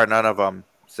 So far, none of them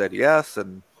said yes,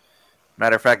 and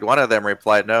matter of fact, one of them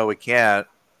replied, "No, we can't."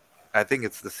 I think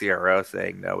it's the CRO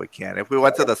saying no, we can't. If we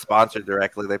went to the sponsor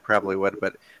directly, they probably would,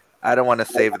 but I don't want to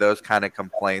save those kind of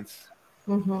complaints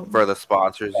Hmm. for the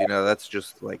sponsors. That's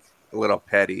just like a little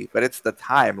petty, but it's the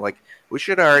time. Like we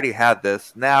should have already had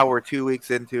this. Now we're 2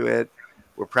 weeks into it.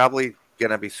 We're probably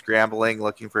gonna be scrambling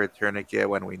looking for a tourniquet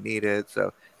when we need it.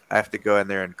 So I have to go in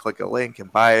there and click a link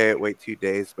and buy it, wait 2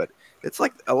 days. But it's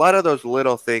like a lot of those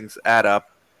little things add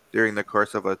up during the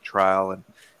course of a trial. And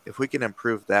if we can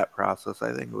improve that process,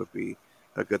 I think it would be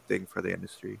a good thing for the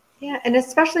industry. Yeah, and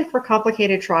especially for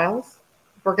complicated trials.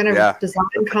 If we're going to Yeah, design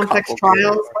that's a complex complicated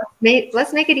trials, one.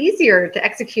 let's make it easier to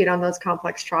execute on those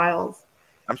complex trials.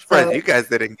 I'm surprised So, you guys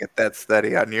didn't get that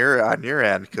study on your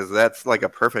end because that's like a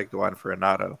perfect one for an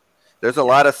auto. There's a yeah,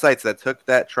 lot of sites that took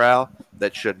that trial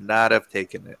that should not have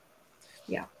taken it.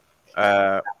 yeah.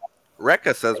 Uh,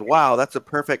 Rekka says, "Wow, that's a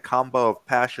perfect combo of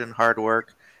passion, hard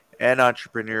work, and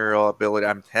entrepreneurial ability."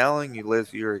 I'm telling you,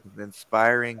 Liz, you're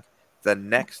inspiring the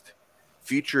next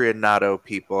future Inato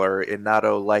people or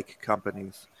Inato like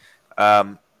companies.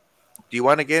 Um, do you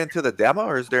want to get into the demo,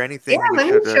 or is there Yeah, anything we let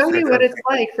me should show say you what from? it's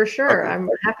like for sure. Okay, I'm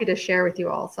happy to share with you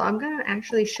all. So I'm going to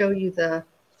actually show you the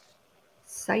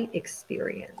site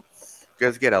experience. you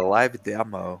guys get a live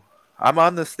demo. I'm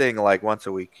on this thing like once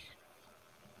a week,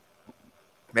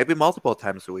 maybe multiple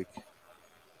times a week.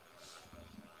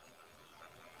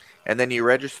 And then you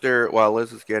register while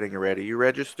Liz is getting ready. You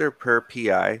register per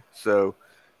PI. So,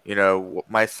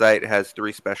 my site has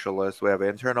three specialists. We have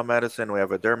internal medicine, we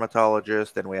have a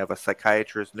dermatologist, and we have a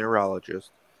psychiatrist,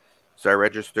 neurologist. So I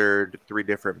registered three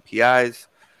different PIs,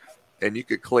 and you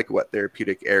could click what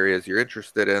therapeutic areas you're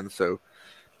interested in. So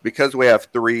because we have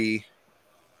three,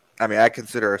 I mean, I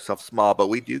consider ourselves small, but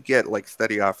we do get like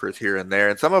study offers here and there,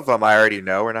 and some of them I already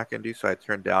know we're not going to do, so I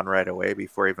turn down right away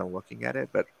before even looking at it.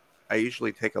 But I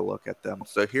usually take a look at them.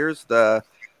 So here's the.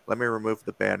 Let me remove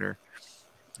the banner.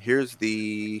 Here's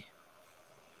the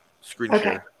screen Okay.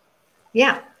 share.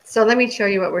 Yeah. So let me show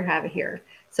you what we have here.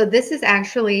 So this is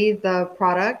actually the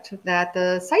product that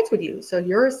the sites would use. So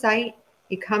you're a site,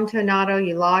 you come to Anato,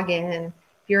 you log in. If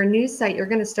you're a new site, you're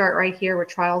going to start right here with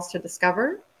trials to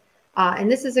discover.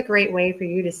 And this is a great way for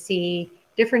you to see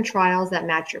different trials that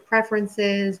match your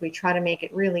preferences. We try to make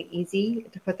it really easy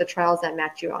to put the trials that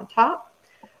match you on top.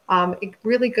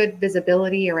 Really good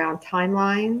visibility around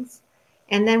timelines.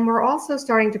 And then we're also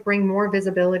starting to bring more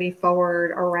visibility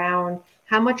forward around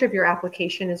how much of your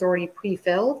application is already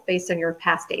pre-filled based on your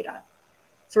past data.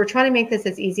 So we're trying to make this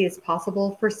as easy as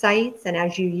possible for sites. And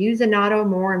as you use Anato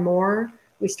more and more,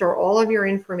 we store all of your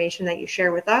information that you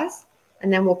share with us,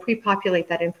 and then we'll pre-populate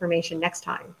that information next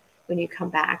time when you come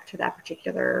back to that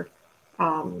particular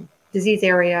disease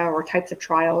area or types of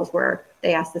trials where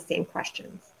they ask the same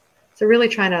questions. So really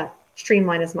trying to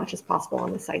streamline as much as possible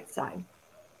on the site side.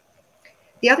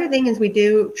 The other thing is we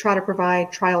do try to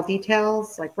provide trial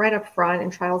details like right up front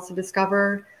in Trials to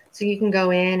Discover. So you can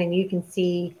go in and you can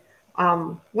see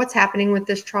what's happening with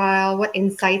this trial, what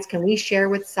insights can we share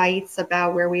with sites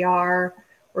about where we are.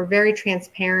 We're very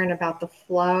transparent about the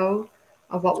flow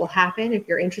of what will happen if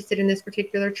you're interested in this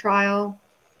particular trial.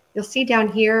 You'll see down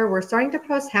here, we're starting to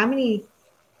post how many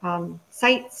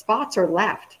site spots are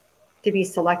left to be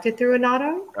selected through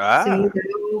Anato. So you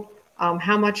Ah, know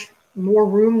how much more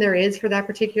room there is for that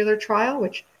particular trial,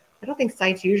 which I don't think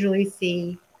sites usually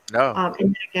see. no. And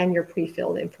then again, your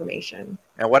pre-filled information.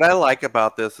 And what I like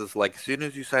about this is like as soon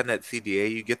as you sign that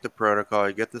CDA, you get the protocol,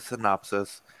 you get the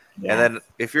synopsis, and Yes. then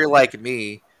if you're like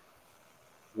me,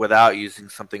 without using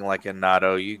something like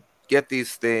Inato, you get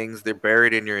these things, they're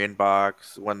buried in your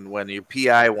inbox. When your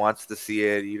PI wants to see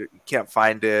it, you can't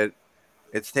find it.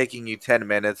 It's taking you 10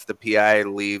 minutes. The PI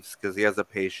leaves because he has a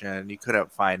patient. You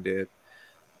couldn't find it.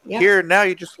 Yep. Here, now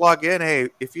you just log in. Hey,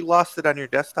 if you lost it on your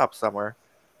desktop somewhere,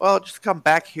 well, just come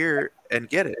back here and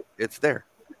get it. It's there.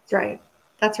 That's right.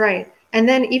 That's right. And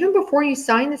then even before you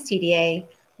sign the CDA,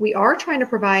 we are trying to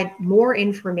provide more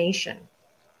information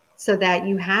so that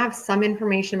you have some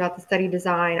information about the study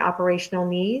design, operational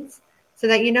needs, so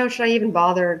that you know, should I even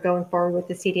bother going forward with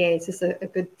the CDA? Is this a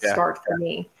good Yeah. start for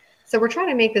me? So we're trying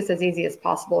to make this as easy as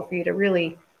possible for you to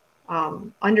really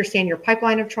understand your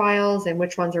pipeline of trials and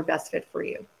which ones are best fit for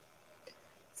you.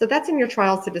 So that's in your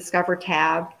Trials to Discover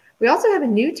tab. We also have a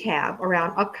new tab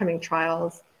around upcoming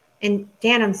trials. And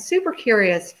Dan, I'm super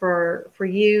curious for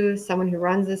you, someone who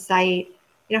runs the site,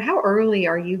 how early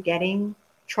are you getting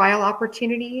trial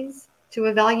opportunities to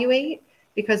evaluate?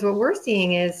 Because what we're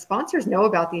seeing is sponsors know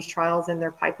about these trials in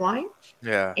their pipeline,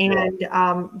 Yeah. and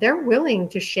they're willing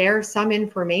to share some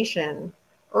information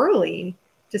early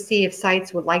to see if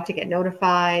sites would like to get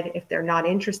notified, if they're not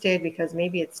interested because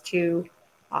maybe it's too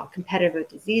competitive a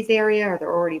disease area or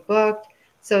they're already booked.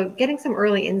 So getting some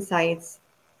early insights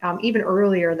even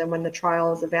earlier than when the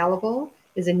trial is available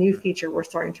is a new feature we're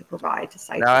starting to provide to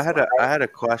sites Now as well. I had a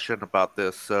question about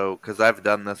this. So, because I've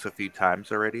done this a few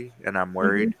times already, and I'm Hmm.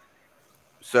 worried.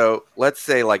 So, let's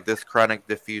say like this chronic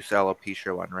diffuse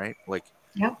alopecia one, right? Like,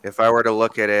 Yep. if I were to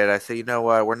look at it, I say, you know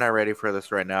what, we're not ready for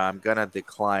this right now. I'm gonna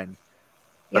decline.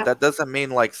 But Yep. that doesn't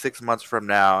mean like 6 months from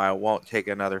now I won't take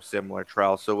another similar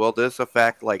trial. So, will this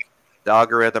affect like the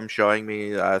algorithm showing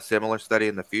me a similar study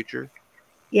in the future?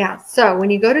 Yeah. So when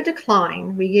you go to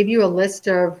decline, we give you a list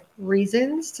of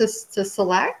reasons to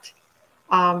select.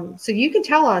 So you can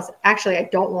tell us, actually, I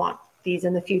don't want these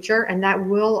in the future, and that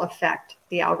will affect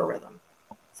the algorithm.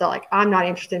 So, like, I'm not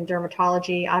interested in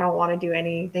dermatology. I don't want to do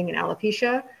anything in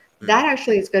alopecia. Hmm. That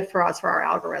actually is good for us for our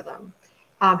algorithm.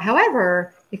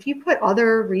 However, if you put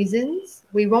other reasons,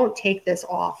 we won't take this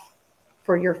off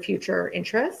for your future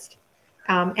interest.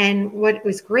 And what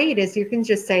was great is you can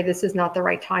just say, this is not the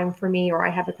right time for me, or I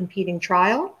have a competing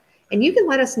trial. And you Hmm. can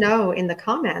let us know in the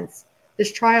comments,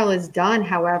 this trial is done,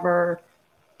 however,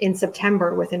 in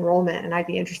September with enrollment, and I'd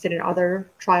be interested in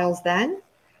other trials then.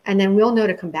 And then we'll know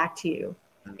to come back to you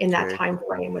in that Okay. time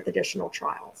frame with additional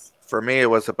trials. For me, it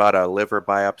was about a liver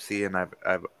biopsy, and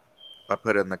I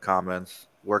put in the comments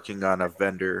working on a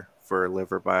vendor for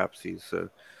liver biopsies. So,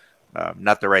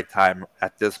 not the right time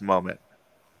at this moment.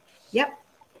 Yep.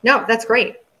 No, that's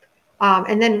great.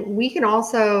 And then we can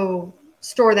also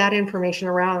store that information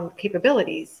around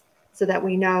capabilities so that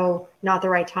we know not the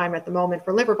right time at the moment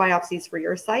for liver biopsies for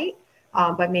your site,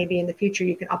 Hmm. but maybe in the future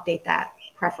you can update that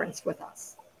preference with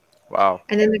us. Wow.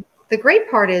 And then the great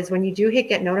part is when you do hit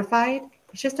get notified,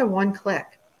 it's just a one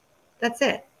click. That's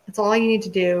it. That's all you need to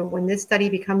do. When this study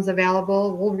becomes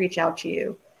available, we'll reach out to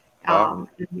you. Wow.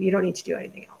 You don't need to do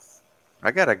anything else.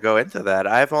 I gotta go into that.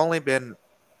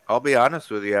 I'll be honest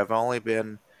with you, I've only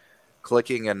been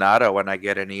clicking Anata when I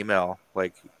get an email.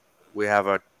 Like, we have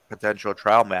a potential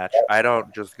trial match. I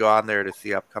don't just go on there to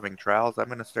see upcoming trials. I'm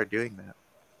gonna start doing that.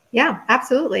 Yeah,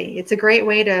 absolutely. It's a great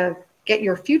way to get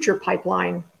your future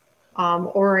pipeline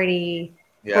already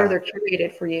Yeah. further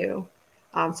curated for you,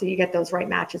 so you get those right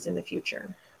matches in the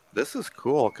future. This is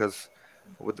cool because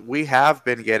we have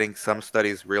been getting some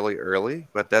studies really early,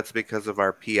 but that's because of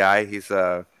our PI.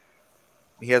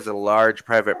 He has a large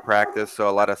private practice, so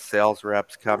a lot of sales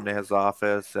reps come to his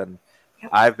office, and Yep.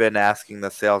 I've been asking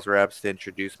the sales reps to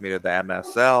introduce me to the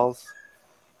MSLs.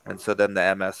 And so then the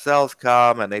MSLs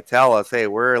come and they tell us, hey,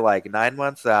 we're like 9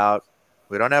 months out.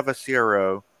 We don't have a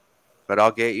CRO, but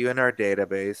I'll get you in our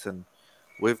database. And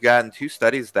we've gotten two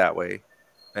studies that way.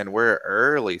 And we're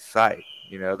early site.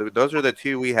 Those are the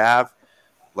two we have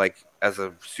like as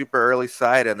a super early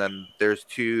site. And then there's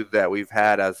two that we've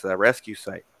had as a rescue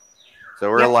site.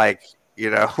 So we're Yep. like,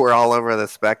 we're all over the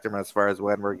spectrum as far as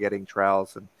when we're getting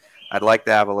trials. And I'd like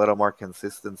to have a little more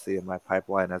consistency in my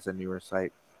pipeline as a newer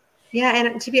site. Yeah,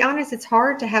 and to be honest, it's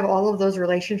hard to have all of those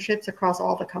relationships across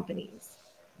all the companies.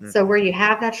 So Hmm. where you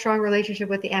have that strong relationship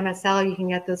with the MSL, you can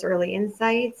get those early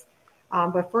insights.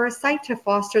 But for a site to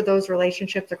foster those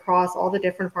relationships across all the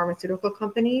different pharmaceutical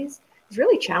companies is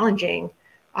really challenging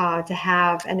to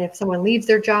have. And if someone leaves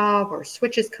their job or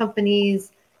switches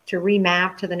companies, to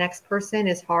remap to the next person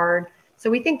is hard. So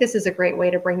we think this is a great way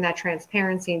to bring that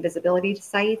transparency and visibility to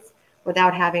sites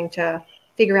without having to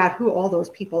figure out who all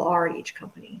those people are at each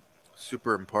company.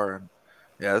 Super important.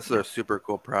 Yeah, this is Yeah. a super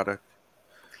cool product.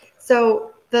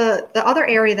 So the other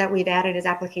area that we've added is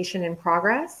application in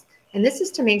progress. And this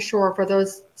is to make sure for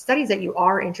those studies that you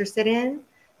are interested in,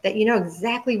 that you know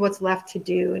exactly what's left to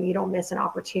do and you don't miss an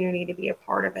opportunity to be a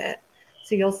part of it.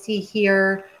 So you'll see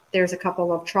here, there's a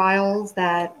couple of trials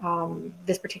that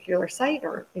this particular site,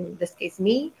 or in this case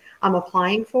me, I'm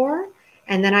applying for.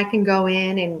 And then I can go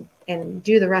in and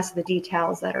do the rest of the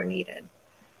details that are needed.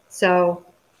 So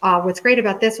what's great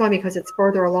about this one, because it's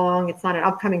further along, it's not an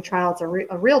upcoming trial, it's a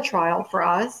real trial for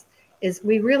us, is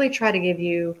we really try to give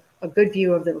you a good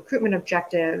view of the recruitment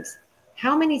objectives,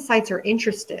 how many sites are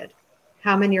interested,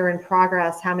 how many are in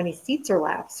progress, how many seats are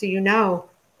left. So you know,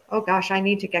 oh gosh, I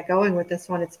need to get going with this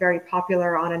one. It's very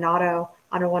popular on Anato.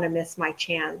 I don't want to miss my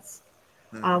chance.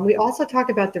 Hmm. We also talk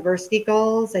about diversity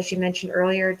goals. As you mentioned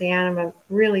earlier, Dan, I'm a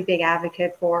really big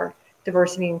advocate for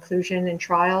diversity and inclusion in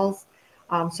trials.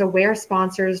 So where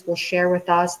sponsors will share with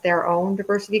us their own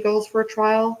diversity goals for a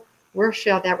trial, we'll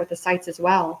share that with the sites as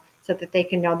well so that they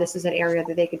can know this is an area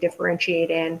that they could differentiate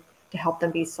in to help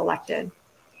them be selected.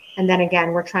 And then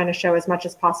again, we're trying to show as much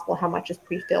as possible how much is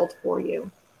pre-filled for you.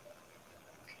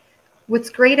 What's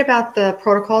great about the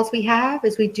protocols we have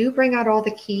is we do bring out all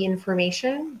the key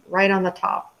information right on the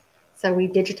top. So we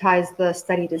digitize the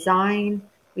study design,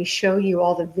 we show you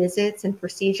all the visits and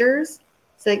procedures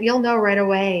so that you'll know right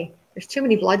away there's too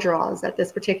many blood draws at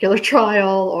this particular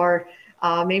trial, or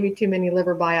maybe too many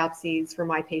liver biopsies for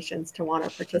my patients to want to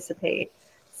participate.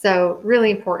 So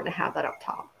really important to have that up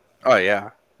top. Oh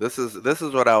yeah. This is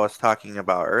what I was talking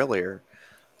about earlier.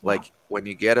 Yeah. Like when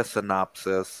you get a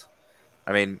synopsis,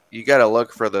 I mean, you got to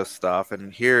look for this stuff,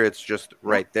 and here it's just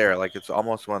Yep. right there. Like it's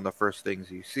almost one of the first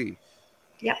things you see.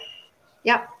 Yep.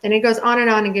 Yep. And it goes on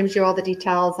and gives you all the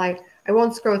details. I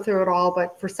won't scroll through it all,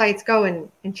 but for sites, go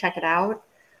and check it out.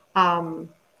 Um,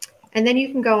 and then you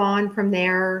can go on from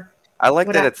there. I like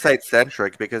What that I, it's site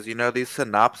centric because these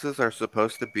synopses are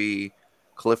supposed to be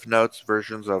Cliff Notes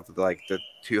versions of like the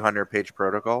 200-page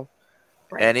protocol.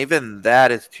 right. And even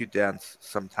that is too dense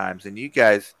sometimes. And you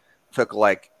guys took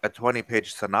like a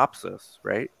 20-page synopsis,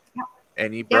 right? Yep.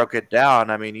 And you Yep. broke it down.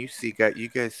 I mean, you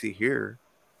guys see here,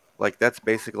 like that's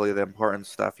basically the important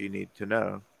stuff you need to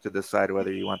know to decide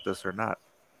whether you want this or not.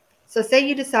 So say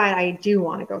you decide I do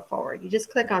want to go forward. You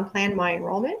just click on plan my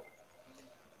enrollment.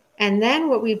 And then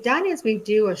what we've done is we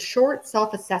do a short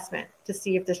self-assessment to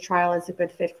see if this trial is a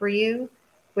good fit for you,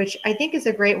 which I think is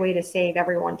a great way to save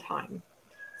everyone time.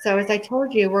 So as I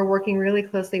told you, we're working really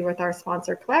closely with our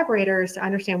sponsor collaborators to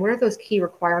understand what are those key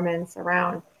requirements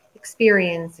around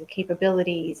experience and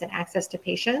capabilities and access to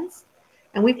patients.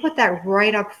 And we put that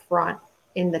right up front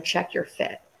in the check your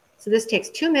fit. So this takes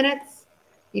 2 minutes.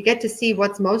 You get to see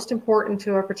what's most important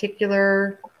to a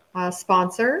particular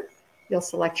sponsor. You'll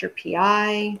select your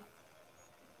PI.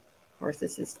 Of course,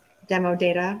 this is demo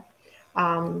data.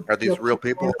 Are You'll these real put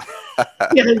people?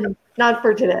 in, not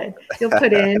for today. You'll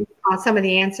put in some of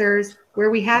the answers where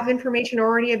we have information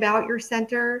already about your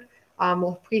center.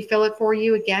 We'll pre-fill it for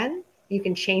you again. You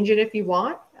can change it if you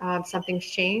want. Something's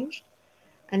changed.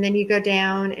 And then you go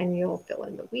down and you'll fill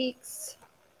in the weeks,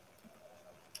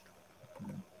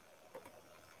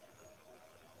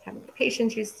 how many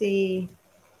patients you see.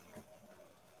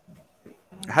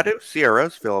 How do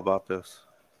CROs feel about this?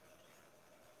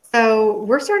 So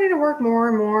we're starting to work more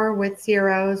and more with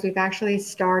CROs. We've actually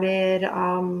started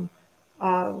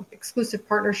exclusive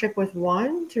partnership with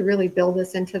one to really build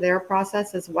this into their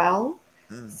process as well.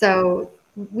 Hmm. So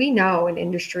we know in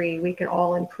industry we can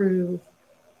all improve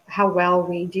how well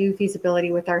we do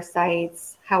feasibility with our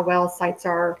sites, how well sites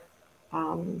are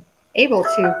um, able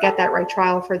to get that right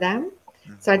trial for them.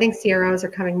 So I Hmm. think CROs are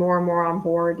coming more and more on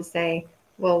board to say,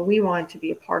 well, we want to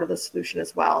be a part of the solution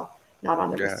as well, not on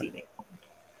the Yeah, receiving.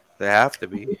 they have to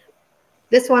be.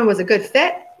 This one was a good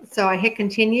fit, so I hit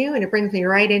continue and it brings me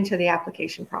right into the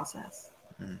application process.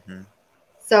 Hmm.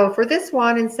 So for this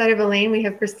one, instead of Elaine, we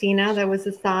have Christina that was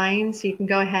assigned. So you can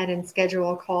go ahead and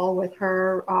schedule a call with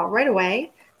her right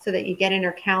away so that you get in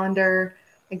her calendar.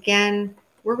 Again,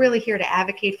 we're really here to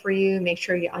advocate for you, make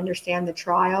sure you understand the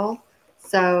trial.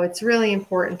 So it's really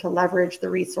important to leverage the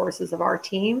resources of our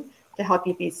team to help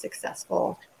you be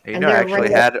successful. You And know, they're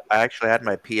right up. I actually had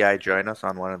my PI join us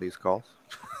on one of these calls.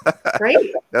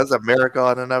 Great. That's a miracle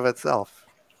in and of itself.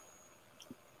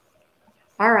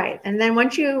 All right. And then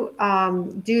once you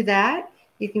do that,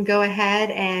 you can go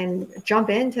ahead and jump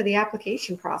into the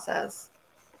application process.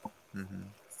 Hmm.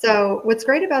 So what's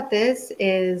great about this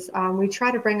is we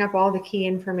try to bring up all the key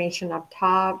information up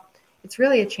top. It's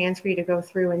really a chance for you to go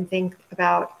through and think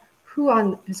about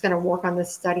who's going to work on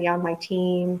this study on my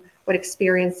team, what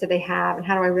experience do they have, and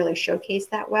how do I really showcase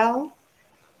that well.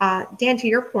 Dan, to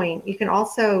your point, you can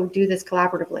also do this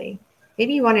collaboratively.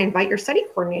 Maybe you want to invite your study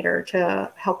coordinator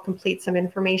to help complete some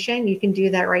information. You can do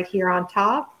that right here on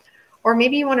top. Or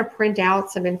maybe you want to print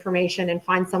out some information and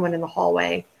find someone in the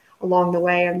hallway along the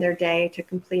way on their day to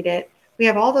complete it. We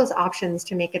have all those options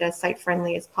to make it as site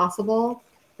friendly as possible.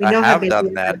 We I know how have busy done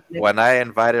you're that. going to When I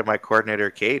invited my coordinator,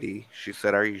 Katie, she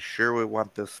said, "Are you sure we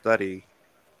want this study?"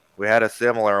 We had a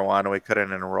similar one. We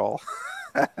couldn't enroll.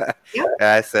 And Yep,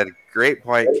 I said, "Great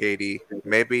point, Katie.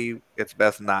 Maybe it's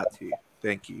best not to.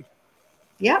 Thank you."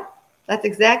 yep. That's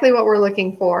exactly what we're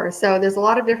looking for. So there's a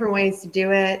lot of different ways to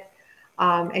do it.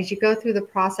 As you go through the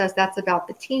process, that's about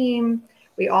the team.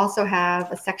 We also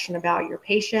have a section about your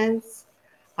patients.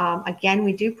 Again,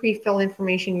 we do pre-fill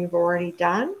information you've already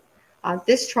done.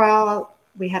 This trial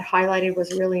we had highlighted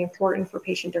was really important for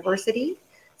patient diversity.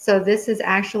 So this is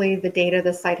actually the data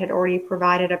the site had already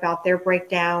provided about their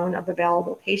breakdown of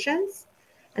available patients.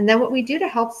 And then what we do to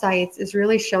help sites is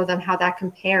really show them how that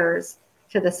compares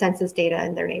to the census data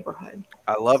in their neighborhood.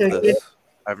 I So love this.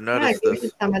 I've yeah, noticed give you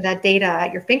this. some of that data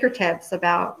at your fingertips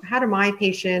about how do my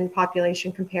patient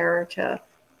population compare to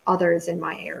others in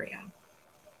my area.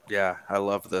 Yeah, I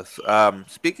love this.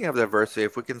 Speaking of diversity,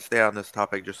 if we can stay on this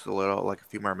topic just a little, like a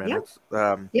few more Yeah, minutes,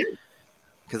 yeah,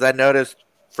 because I noticed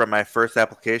from my first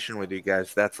application with you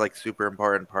guys, that's like super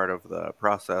important part of the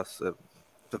process.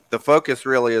 The focus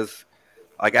really is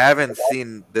Like I haven't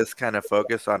seen this kind of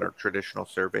focus on a traditional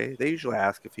survey. They usually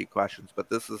ask a few questions, but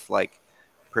this is like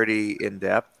pretty in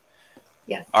depth.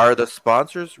 Yes. Are the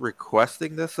sponsors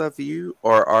requesting this of you,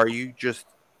 or are you just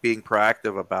being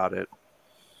proactive about it?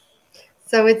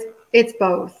 So it's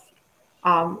both.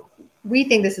 Um, we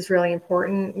think this is really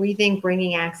important. We think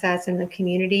bringing access in the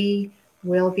community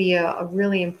will be a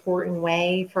really important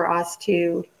way for us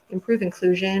to improve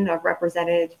inclusion of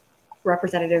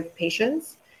representative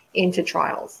patients into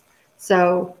trials.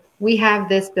 So we have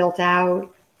this built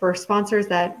out for sponsors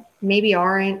that maybe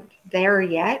aren't there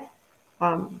yet.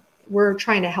 Um, we're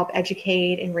trying to help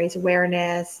educate and raise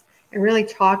awareness and really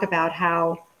talk about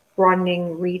how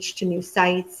broadening reach to new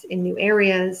sites in new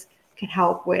areas can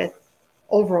help with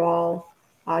overall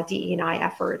DE&I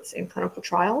efforts in clinical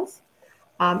trials.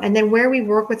 And then where we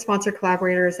work with sponsor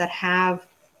collaborators that have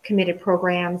committed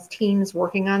programs, teams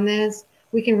working on this,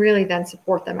 we can really then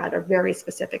support them at a very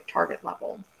specific target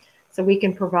level. So we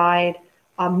can provide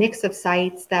a mix of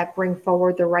sites that bring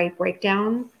forward the right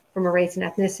breakdown from a race and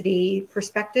ethnicity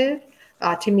perspective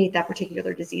to meet that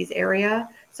particular disease area.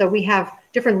 So we have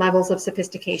different levels of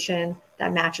sophistication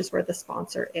that matches where the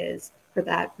sponsor is for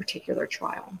that particular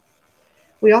trial.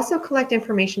 We also collect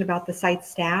information about the site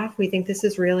staff. We think this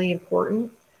is really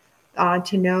important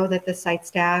to know that the site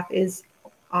staff is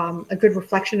a good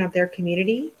reflection of their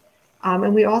community.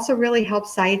 And we also really help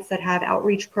sites that have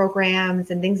outreach programs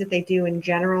and things that they do in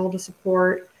general to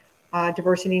support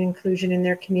diversity and inclusion in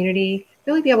their community,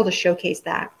 really be able to showcase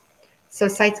that. So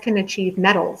sites can achieve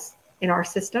medals in our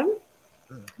system,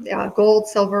 Hmm. gold,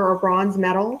 silver, or bronze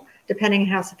medal, depending on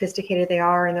how sophisticated they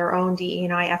are in their own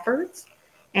DE&I efforts.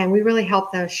 And we really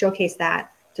help them showcase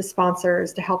that to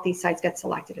sponsors to help these sites get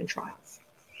selected in trials.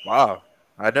 Wow.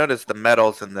 I noticed the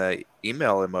medals and the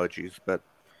email emojis, but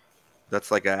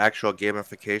that's like an actual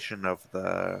gamification of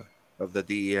the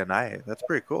DE&I. That's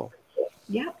pretty cool.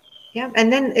 Yeah, yeah.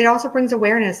 And then it also brings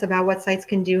awareness about what sites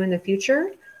can do in the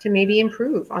future to maybe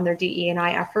improve on their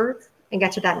DE&I efforts and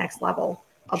get to that next level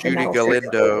of the Judy medal stream.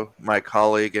 Galindo, my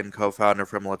colleague and co-founder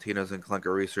from Latinos in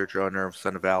Clinical Research, owner of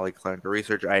Sun Valley Clinical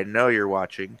Research. I know you're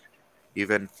watching,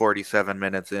 even 47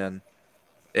 minutes in.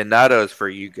 Inato is for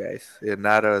you guys.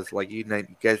 Inato is like you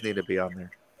guys need to be on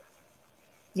there.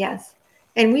 Yes.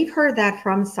 And we've heard that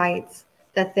from sites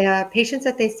that the patients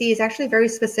that they see is actually very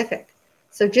specific.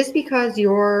 So just because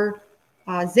your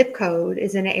zip code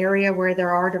is in an area where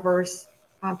there are diverse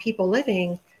people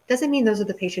living doesn't mean those are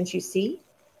the patients you see.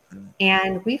 Mm.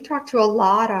 And we've talked to a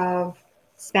lot of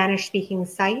Spanish speaking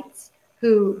sites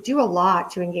who do a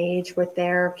lot to engage with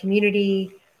their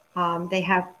community. They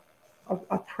have an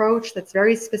approach that's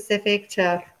very specific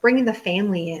to bringing the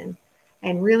family in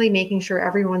and really making sure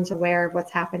everyone's aware of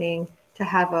what's happening to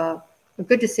have a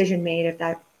good decision made if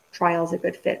that trial is a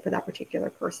good fit for that particular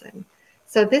person.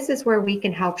 So, this is where we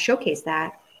can help showcase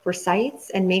that for sites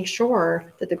and make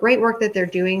sure that the great work that they're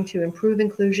doing to improve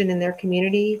inclusion in their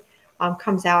community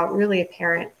comes out really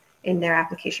apparent in their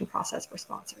application process for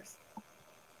sponsors.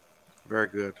 Very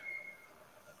good.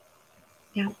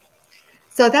 Yeah.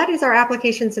 So that is our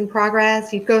applications in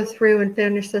progress. You go through and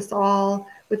finish this all.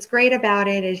 What's great about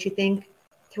it as you think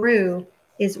through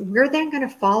is we're then going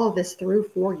to follow this through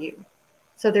for you.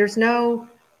 So there's no,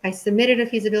 I submitted a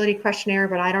feasibility questionnaire,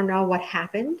 but I don't know what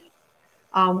happened.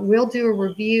 We'll do a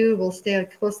review. We'll stay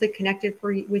closely connected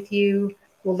with you.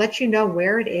 We'll let you know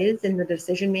where it is in the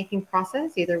decision-making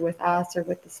process, either with us or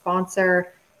with the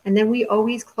sponsor. And then we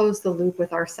always close the loop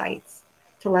with our sites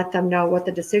to let them know what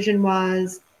the decision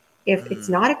was. If it's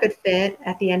Mm, not a good fit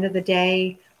at the end of the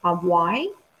day, why?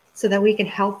 So that we can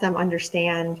help them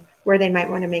understand where they might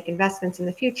want to make investments in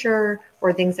the future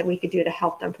or things that we could do to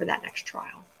help them for that next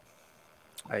trial.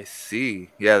 I see.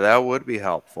 Yeah, that would be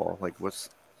helpful. Like what's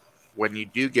when you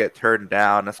do get turned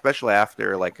down, especially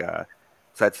after like a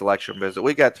site selection visit.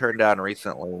 We got turned down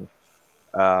recently.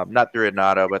 Not through a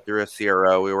NATO, but through a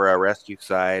CRO. We were a rescue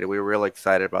site. We were really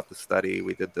excited about the study.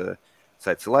 We did the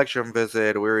site selection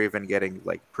visit. We were even getting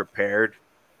like prepared,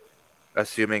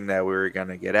 assuming that we were going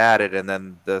to get added. And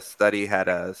then the study had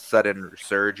a sudden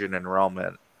surge in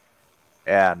enrollment,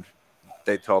 and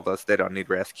they told us they don't need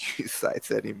rescue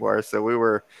sites anymore. So we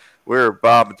were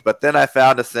bummed. But then I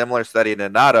found a similar study in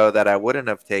NATO that I wouldn't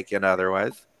have taken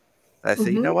otherwise. I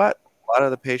said, you know Mm-hmm. what? A lot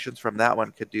of the patients from that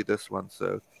one could do this one,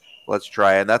 so let's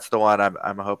try. And that's the one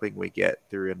I'm hoping we get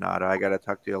through Inada. I got to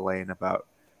talk to Elaine about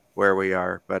where we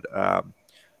are. But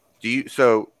do you?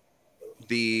 So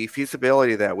the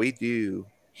feasibility that we do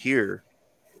here,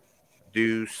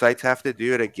 do sites have to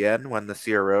do it again when the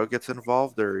CRO gets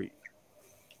involved, or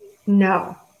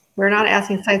No, we're not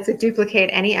asking sites to duplicate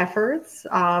any efforts.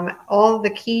 All of the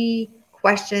key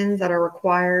questions that are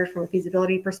required from a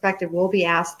feasibility perspective will be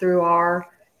asked through our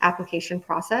application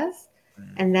process.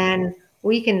 Mm. And then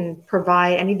we can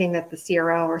provide anything that the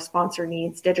CRO or sponsor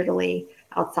needs digitally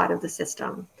outside of the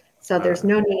system. So there's Uh,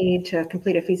 no need to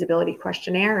complete a feasibility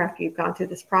questionnaire after you've gone through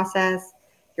this process.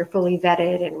 You're fully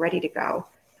vetted and ready to go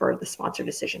for the sponsor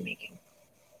decision making.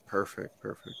 Perfect,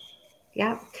 perfect.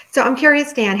 Yeah. So I'm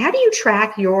curious, Dan, how do you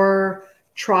track your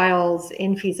trials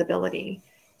in feasibility?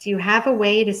 Do you have a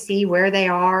way to see where they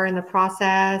are in the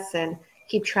process and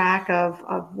keep track of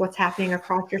what's happening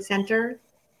across your center?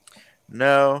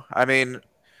 No, I mean,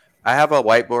 I have a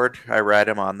whiteboard. I write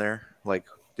them on there. Like,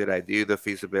 did I do the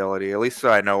feasibility? At least so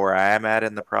I know where I am at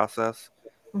in the process.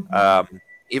 Mhm. Um,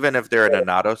 Even if they're in a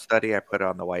NATO study, I put it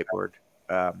on the whiteboard.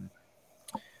 Um,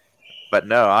 but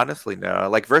no, honestly, no.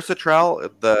 Like Versatrile,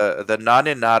 the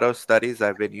non-in-NATO studies,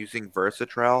 I've been using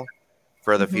Versatrile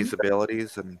for the Mhm.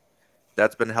 feasibilities, and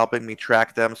that's been helping me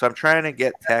track them. So I'm trying to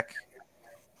get tech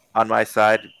on my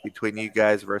side between you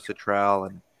guys, Versatrile,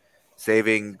 and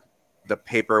saving the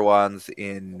paper ones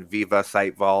in Viva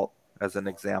Site Vault as an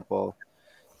example.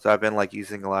 So I've been like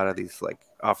using a lot of these like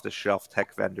off the shelf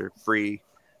tech vendor free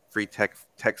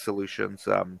tech solutions,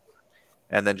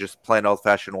 and then just plain old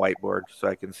fashioned whiteboard so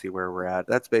I can see where we're at.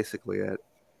 That's basically it.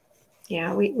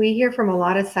 Yeah, we hear from a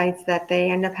lot of sites that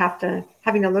they end up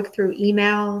having to look through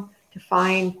email to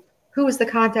find who was the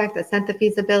contact that sent the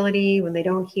feasibility when they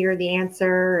don't hear the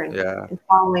answer Yeah. and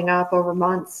following up over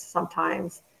months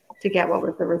sometimes to get what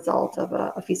was the result of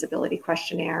a feasibility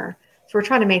questionnaire. So we're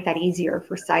trying to make that easier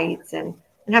for sites and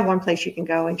have one place you can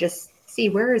go and just see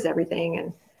where is everything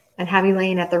and have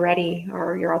Elaine at the ready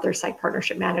or your other site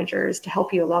partnership managers to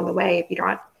help you along the way if you're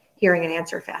not hearing an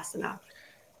answer fast enough.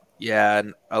 Yeah,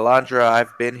 and Alondra,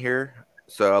 I've been here.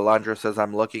 So Alondra says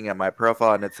I'm looking at my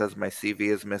profile and it says my CV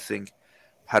is missing.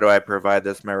 How do I provide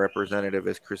this? My representative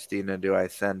is Christina. Do I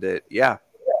send it? Yeah,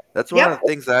 that's one of Yep. the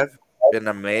things I've been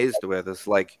amazed with. Is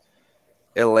like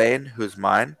Elaine, who's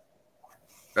mine.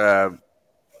 Uh,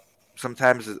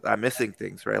 Sometimes I'm missing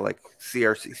things, right? Like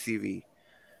CRC CV,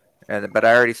 and but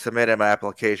I already submitted my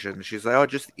application. She's like, "Oh,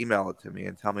 just email it to me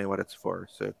and tell me what it's for."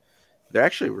 So they're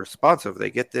actually responsive.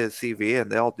 They get the CV and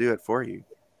they'll do it for you.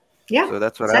 Yeah, So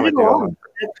that's what I send it would do a lot. along.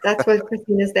 That's what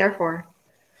Christina's there for.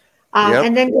 Yep.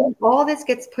 And then when all this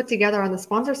gets put together on the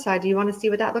sponsor side, do you want to see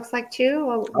what that looks like too?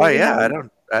 Oh What we yeah, have?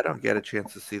 I don't get a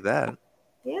chance to see that.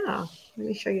 Yeah, let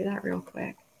me show you that real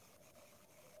quick.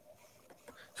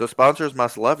 So sponsors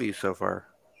must love you so far.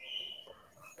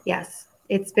 Yes,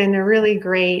 it's been a really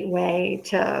great way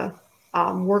to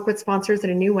work with sponsors in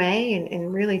a new way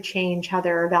and really change how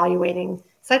they're evaluating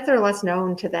sites that are less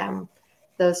known to them.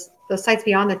 Those sites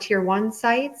beyond the tier one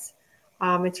sites,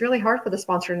 it's really hard for the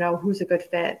sponsor to know who's a good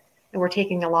fit, and we're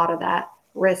taking a lot of that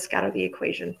risk out of the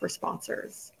equation for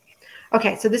sponsors.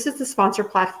 Okay, so this is the sponsor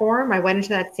platform. I went into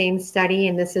that same study,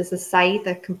 and this is the site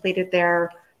that completed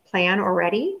their plan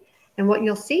already. And what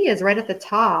you'll see is right at the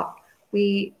top,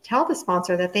 we tell the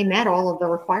sponsor that they met all of the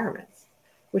requirements,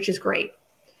 which is great.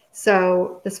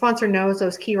 So the sponsor knows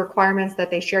those key requirements that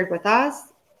they shared with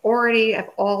us already have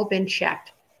all been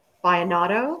checked by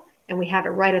Anato, and we have it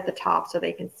right at the top so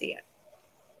they can see it.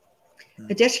 Hmm.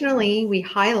 Additionally, we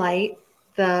highlight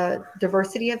the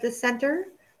diversity of the center.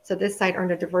 So this site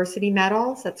earned a diversity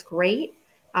medal, so that's great.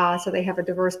 So they have a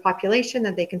diverse population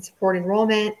that they can support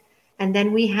enrollment. And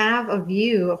then we have a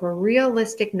view of a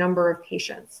realistic number of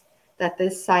patients that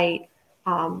this site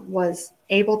was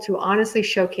able to honestly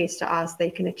showcase to us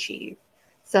they can achieve.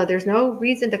 So there's no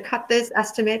reason to cut this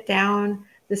estimate down.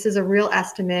 This is a real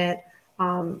estimate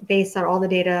based on all the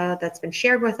data that's been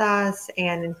shared with us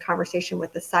and in conversation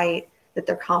with the site that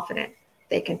they're confident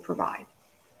they can provide.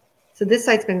 So this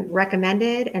site's been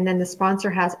recommended, and then the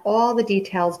sponsor has all the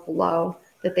details below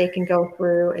that they can go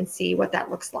through and see what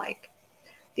that looks like.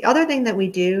 The other thing that we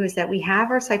do is that we have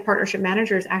our site partnership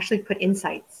managers actually put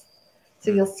insights.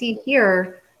 So Hmm. you'll see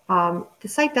here, the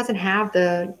site doesn't have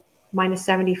the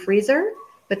 -70 freezer,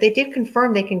 but they did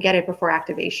confirm they can get it before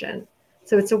activation.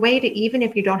 So it's a way to, even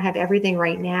if you don't have everything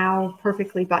right now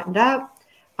perfectly buttoned up,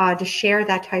 to share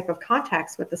that type of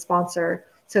context with the sponsor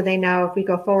so they know if we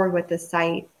go forward with this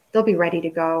site, they'll be ready to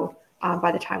go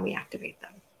by the time we activate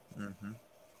them. Mm-hmm.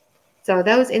 So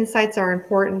those insights are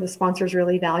important. The sponsors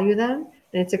really value them.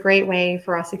 And it's a great way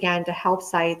for us, again, to help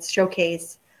sites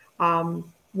showcase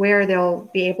where they'll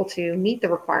be able to meet the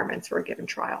requirements for a given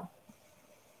trial.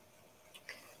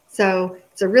 So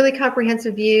it's a really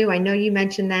comprehensive view. I know you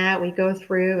mentioned that. We go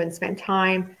through and spend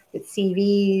time with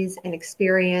CVs and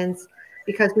experience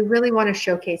because we really want to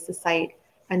showcase the site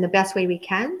in the best way we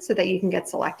can so that you can get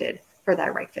selected for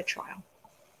that right fit trial.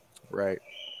 Right.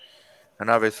 And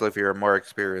obviously, if you're a more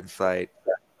experienced site,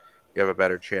 you have a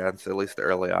better chance, at least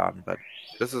early on. But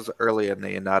this is early in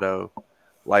the Inato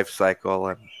life cycle,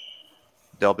 and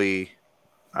they'll be,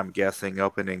 I'm guessing,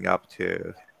 opening up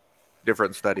to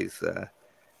different studies that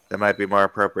might be more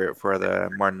appropriate for the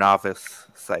more novice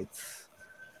sites.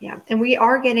 Yeah, and we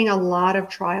are getting a lot of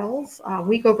trials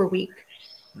week over week.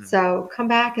 Mm. So come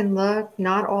back and look.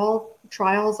 Not all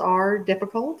trials are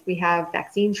difficult. We have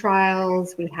vaccine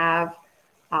trials, we have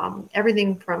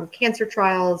everything from cancer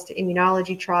trials to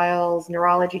immunology trials,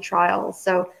 neurology trials.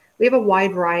 So we have a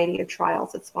wide variety of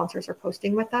trials that sponsors are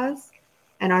posting with us.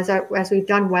 And as we've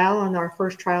done well on our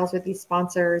first trials with these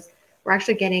sponsors, we're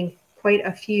actually getting quite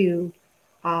a few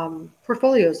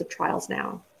portfolios of trials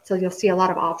now. So you'll see a lot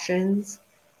of options,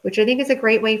 which I think is a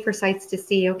great way for sites to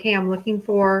see, okay, I'm looking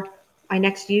for my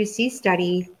next UC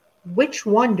study. Which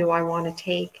one do I want to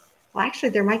take? Well, actually,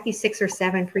 there might be 6 or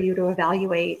 7 for you to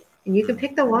evaluate, and you can Mm.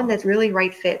 pick the one that's really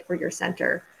right fit for your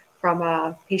center from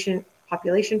a patient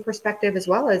population perspective, as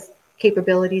well as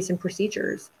capabilities and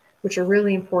procedures, which are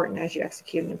really important as you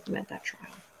execute and implement that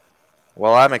trial.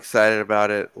 Well, I'm excited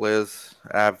about it, Liz.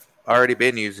 I've already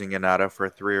been using Inata for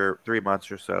 3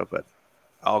 months or so, but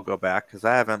I'll go back because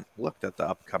I haven't looked at the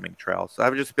upcoming trials.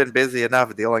 I've just been busy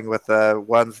enough dealing with the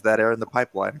ones that are in the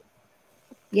pipeline.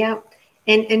 Yeah.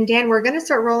 And Dan, we're going to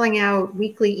start rolling out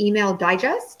weekly email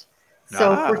digest.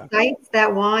 So for Ah, sites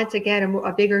that want to get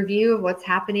a bigger view of what's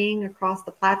happening across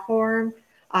the platform,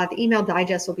 the email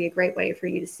digest will be a great way for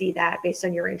you to see that based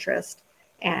on your interest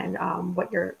and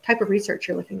what your type of research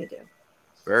you're looking to do.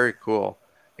 very cool.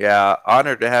 Yeah,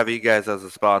 honored to have you guys as a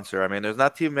sponsor. I mean, there's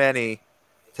not too many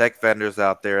tech vendors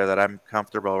out there that I'm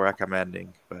comfortable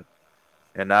recommending, but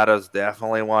Inata's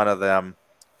definitely one of them.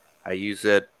 I use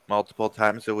it multiple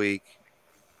times a week.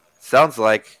 Sounds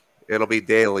like it'll be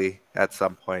daily at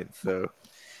some point. So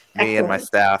me and my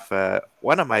Excellent. staff,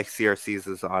 one of my CRCs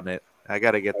is on it. I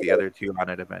got to get the other two on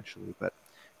it eventually. But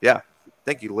yeah,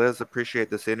 thank you, Liz.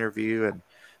 Appreciate this interview and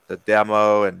the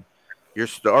demo and your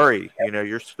story.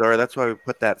 Your story. That's why we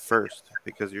put that first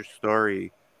because your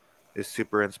story is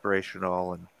super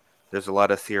inspirational. And there's a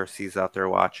lot of CRCs out there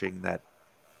watching that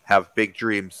have big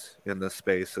dreams in this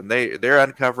space, and they're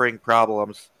uncovering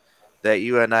problems that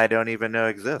you and I don't even know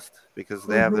exist because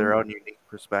they have Mm-hmm. their own unique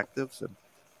perspectives. And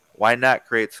why not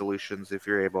create solutions if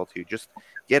you're able to just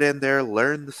get in there,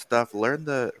 learn the stuff, learn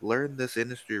this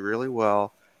industry really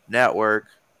well, network,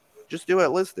 just do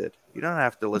what Liz did. You don't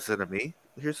have to listen to me.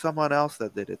 Here's someone else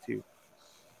that did it too.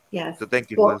 Yes. So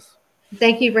thank you, Well, Liz.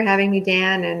 thank you for having me,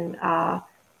 Dan, and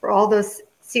for all those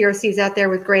CRCs out there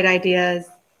with great ideas.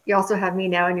 You also have me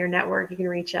now in your network. You can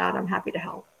reach out. I'm happy to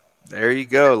help. There you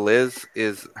go. Liz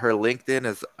is her LinkedIn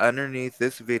is underneath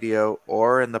this video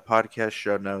or in the podcast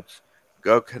show notes.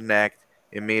 Go connect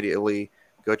immediately.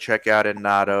 Go check out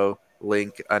Inato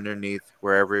link underneath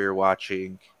wherever you're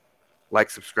watching.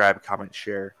 Like, subscribe, comment,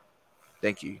 share.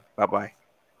 Thank you. Bye bye.